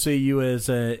people see you as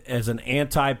an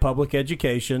anti-public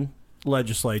education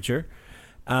legislature.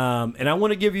 And I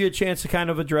want to give you a chance to kind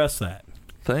of address that.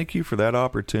 Thank you for that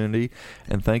opportunity,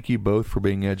 and thank you both for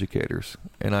being educators.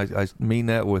 And I mean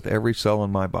that with every cell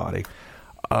in my body.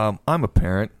 I'm a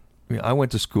parent. I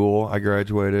went to school. I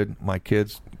graduated. My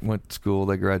kids went to school.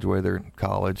 They graduated. They're in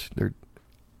college.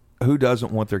 Who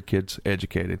doesn't want their kids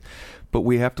educated? But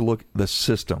we have to look at the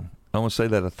system. I want to say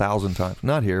that 1,000 times.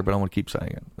 Not here, but I want to keep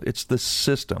saying it. It's the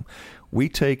system. We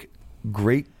take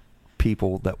great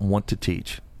people that want to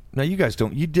teach. Now, you guys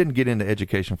don't. You didn't get into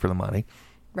education for the money.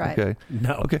 Right. Okay.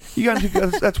 No. Okay.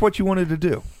 That's what you wanted to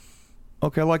do.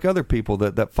 Okay. Like other people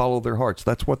that follow their hearts.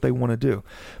 That's what they want to do.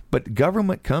 But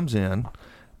government comes in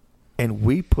and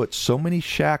we put so many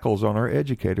shackles on our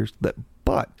educators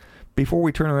but before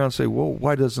we turn around and say, well,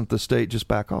 why doesn't the state just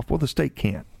back off? Well, the state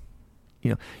can't.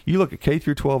 You look at K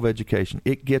through 12 education,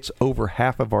 it gets over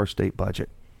half of our state budget.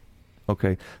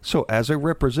 Okay. So as a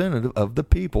representative of the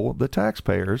people, the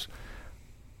taxpayers,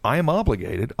 I am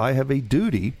obligated. I have a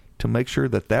duty to make sure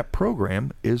that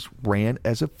program is ran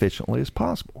as efficiently as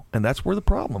possible. And that's where the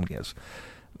problem is.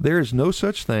 There is no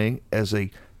such thing as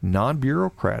a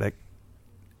non-bureaucratic,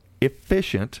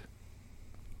 efficient,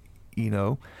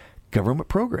 government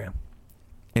program.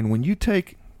 And when you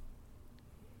take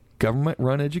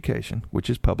government-run education, which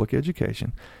is public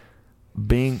education,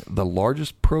 being the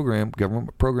largest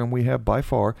government program we have by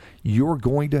far, you're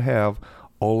going to have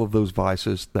all of those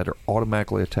vices that are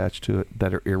automatically attached to it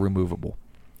that are irremovable.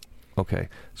 Okay,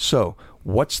 so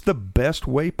what's the best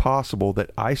way possible that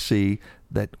I see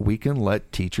that we can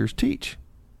let teachers teach?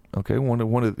 Okay,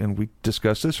 and we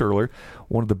discussed this earlier.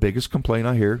 One of the biggest complaints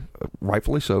I hear,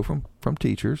 rightfully so, from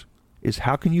teachers, is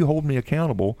how can you hold me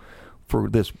accountable for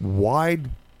this wide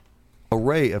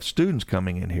array of students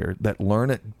coming in here that learn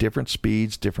at different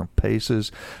speeds, different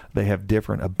paces. They have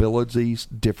different abilities,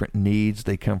 different needs.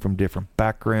 They come from different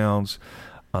backgrounds,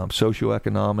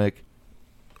 socioeconomic,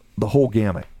 the whole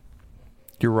gamut.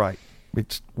 You're right.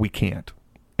 We can't.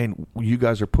 And you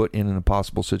guys are put in an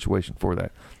impossible situation for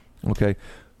that. Okay?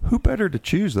 Who better to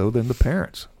choose, though, than the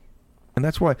parents? And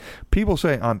that's why people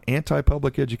say I'm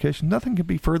anti-public education. Nothing can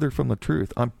be further from the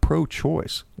truth. I'm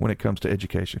pro-choice when it comes to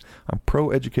education. I'm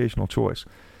pro-educational choice.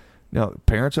 Now,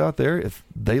 parents out there, if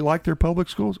they like their public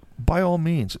schools, by all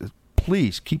means,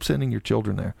 please keep sending your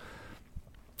children there.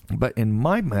 But in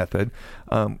my method,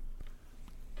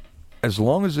 as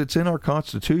long as it's in our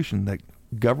Constitution that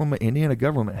Indiana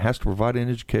government has to provide an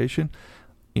education,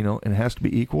 and it has to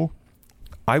be equal,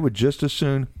 I would just as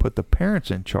soon put the parents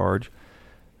in charge.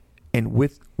 And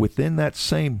within that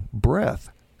same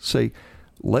breath, say,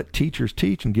 let teachers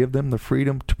teach and give them the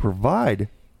freedom to provide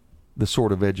the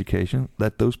sort of education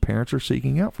that those parents are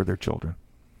seeking out for their children.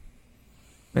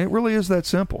 And it really is that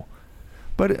simple.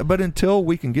 But until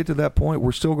we can get to that point,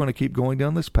 we're still going to keep going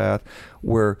down this path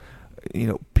where,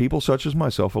 people such as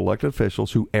myself, elected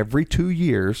officials, who every 2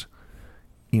 years,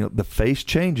 the face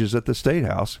changes at the State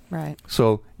House. Right.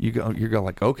 So you're going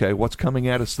like, okay, what's coming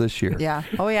at us this year? Yeah.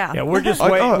 Oh, yeah. Yeah, we're just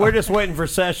waiting. We're just waiting for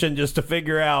session just to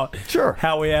figure out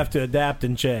how we have to adapt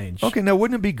and change. Okay. Now,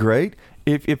 wouldn't it be great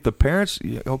if the parents?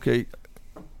 Okay,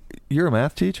 you're a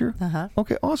math teacher.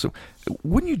 Okay, awesome.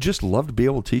 Wouldn't you just love to be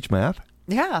able to teach math?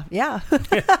 Yeah.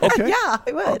 Okay. Yeah,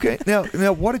 I would. Okay. Now,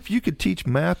 what if you could teach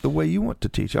math the way you want to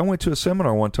teach? I went to a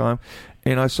seminar one time,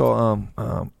 and I saw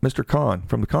Mr. Kahn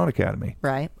from the Khan Academy,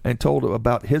 right, and told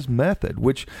about his method,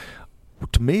 which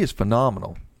to me is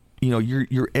phenomenal.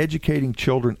 You're educating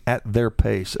children at their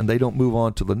pace, and they don't move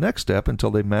on to the next step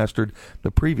until they mastered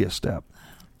the previous step.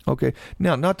 Okay.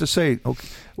 Now, not to say, okay,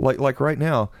 like right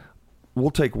now, we'll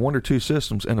take one or two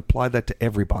systems and apply that to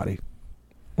everybody.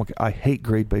 Okay, I hate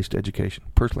grade-based education.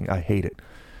 Personally, I hate it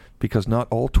because not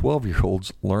all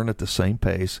 12-year-olds learn at the same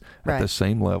pace, at the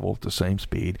same level, at the same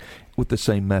speed, with the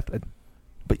same method.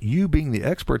 But you being the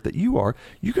expert that you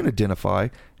can identify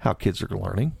how kids are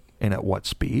learning and at what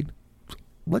speed.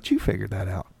 Let you figure that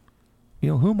out.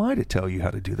 Who am I to tell you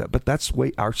how to do that? But that's the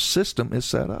way our system is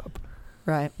set up.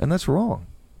 Right. And that's wrong.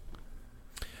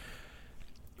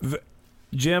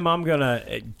 Jim,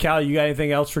 Cal, you got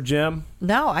anything else for Jim?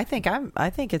 No, I think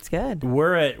it's good.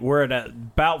 We're at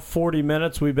about 40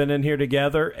 minutes. We've been in here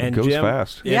together, and it goes Jim,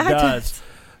 fast. It does.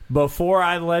 Before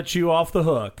I let you off the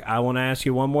hook, I want to ask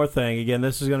you one more thing. Again,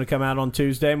 this is going to come out on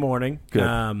Tuesday morning,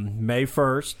 May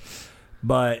 1st,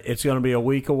 but it's going to be a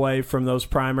week away from those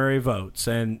primary votes,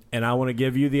 and I want to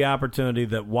give you the opportunity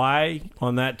that why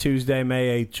on that Tuesday,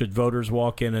 May 8th, should voters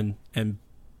walk in and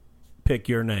pick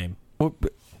your name? Well,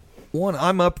 One,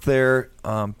 I'm up there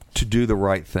to do the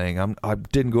right thing. I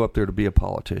didn't go up there to be a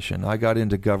politician. I got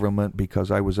into government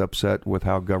because I was upset with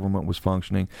how government was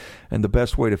functioning, and the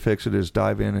best way to fix it is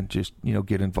dive in and just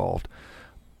get involved.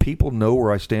 People know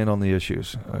where I stand on the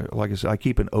issues. Like I said, I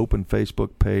keep an open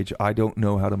Facebook page. I don't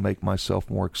know how to make myself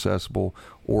more accessible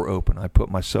or open. I put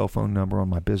my cell phone number on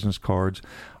my business cards.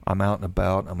 I'm out and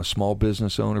about. I'm a small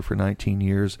business owner for 19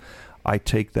 years. I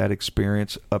take that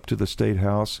experience up to the State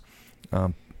House.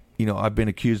 I've been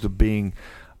accused of being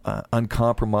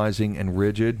uncompromising and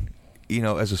rigid.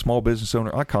 As a small business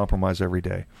owner, I compromise every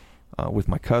day. With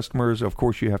my customers, of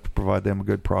course, you have to provide them a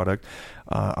good product.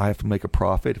 I have to make a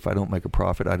profit. If I don't make a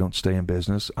profit, I don't stay in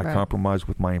business. I compromise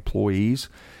with my employees.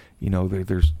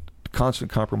 There's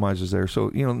constant compromises there. So,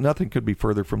 nothing could be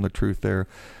further from the truth there.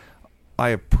 I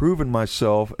have proven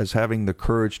myself as having the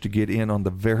courage to get in on the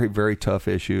very, very tough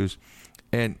issues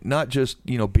and not just,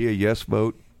 be a yes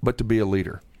vote, but to be a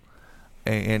leader.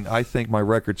 And I think my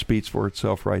record speaks for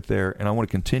itself right there, and I want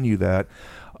to continue that.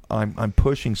 I'm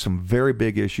pushing some very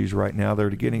big issues right now that are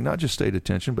getting not just state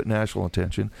attention, but national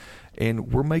attention,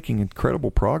 and we're making incredible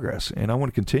progress, and I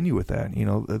want to continue with that.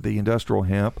 The industrial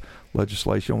hemp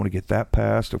legislation, I want to get that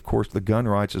passed. Of course, the gun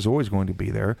rights is always going to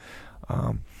be there.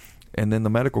 And then the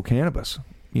medical cannabis.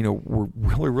 We're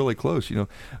really, really close.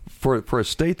 For a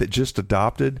state that just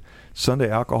adopted Sunday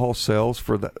alcohol sales,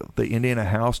 for the Indiana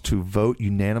House to vote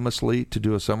unanimously to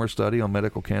do a summer study on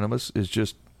medical cannabis is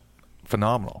just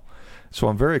phenomenal. So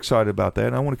I'm very excited about that,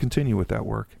 and I want to continue with that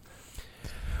work.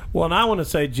 Well, and I want to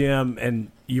say, Jim,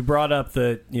 and you brought up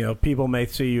that, people may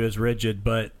see you as rigid,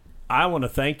 but I want to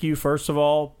thank you, first of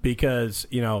all, because,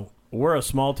 we're a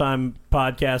small-time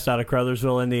podcast out of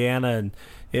Crothersville, Indiana, and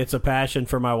it's a passion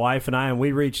for my wife and I, and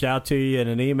we reached out to you in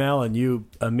an email, and you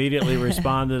immediately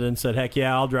responded and said, heck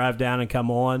yeah, I'll drive down and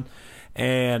come on.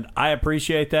 And I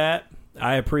appreciate that.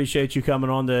 I appreciate you coming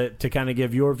on to kind of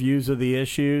give your views of the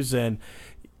issues. And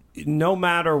no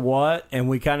matter what, and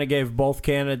we kind of gave both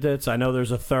candidates, I know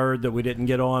there's a third that we didn't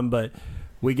get on, but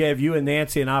we gave you and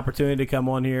Nancy an opportunity to come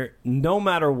on here. No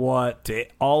matter what, to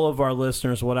all of our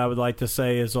listeners, what I would like to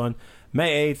say is on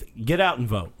May 8th, get out and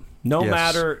vote. No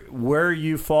matter where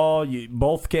you fall,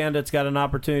 both candidates got an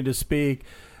opportunity to speak,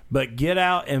 but get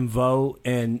out and vote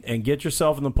and get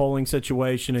yourself in the polling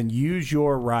situation and use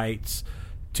your rights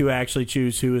to actually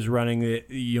choose who is running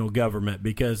the government,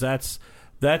 because that's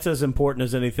as important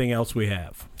as anything else we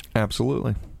have.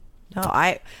 Absolutely. No,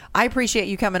 I appreciate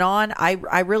you coming on.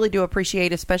 I really do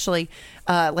appreciate, especially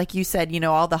like you said,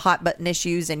 all the hot button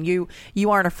issues, and you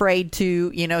aren't afraid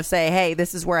to say, hey,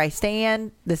 this is where I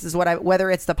stand. This is whether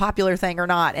it's the popular thing or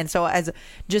not. And so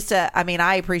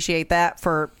I appreciate that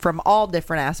from all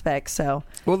different aspects. So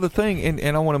the thing,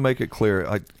 and I want to make it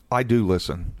clear, I do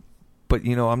listen. But,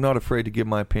 I'm not afraid to give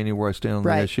my opinion where I stand on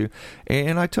the issue.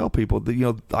 And I tell people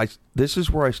that, this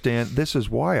is where I stand. This is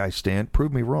why I stand.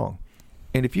 Prove me wrong.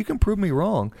 And if you can prove me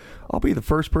wrong, I'll be the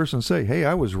first person to say, hey,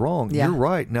 I was wrong. Yeah. You're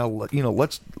right. Now,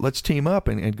 let's team up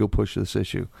and go push this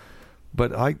issue.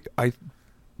 But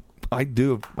I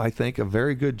do, I think, a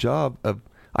very good job of,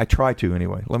 I try to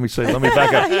anyway. Let me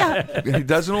back up. Yeah. It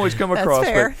doesn't always come across,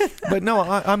 but no,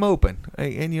 I'm open,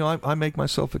 and I make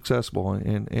myself accessible,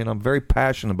 and I'm very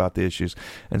passionate about the issues,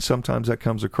 and sometimes that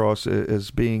comes across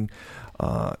as being,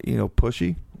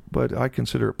 pushy, but I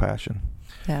consider it passion.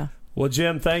 Yeah. Well,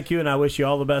 Jim, thank you, and I wish you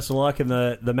all the best of luck in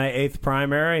the May 8th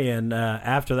primary, and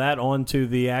after that, on to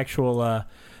the actual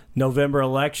November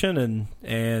election,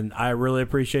 and I really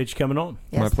appreciate you coming on.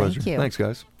 Yes, my pleasure. Thank you. Thanks,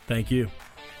 guys. Thank you.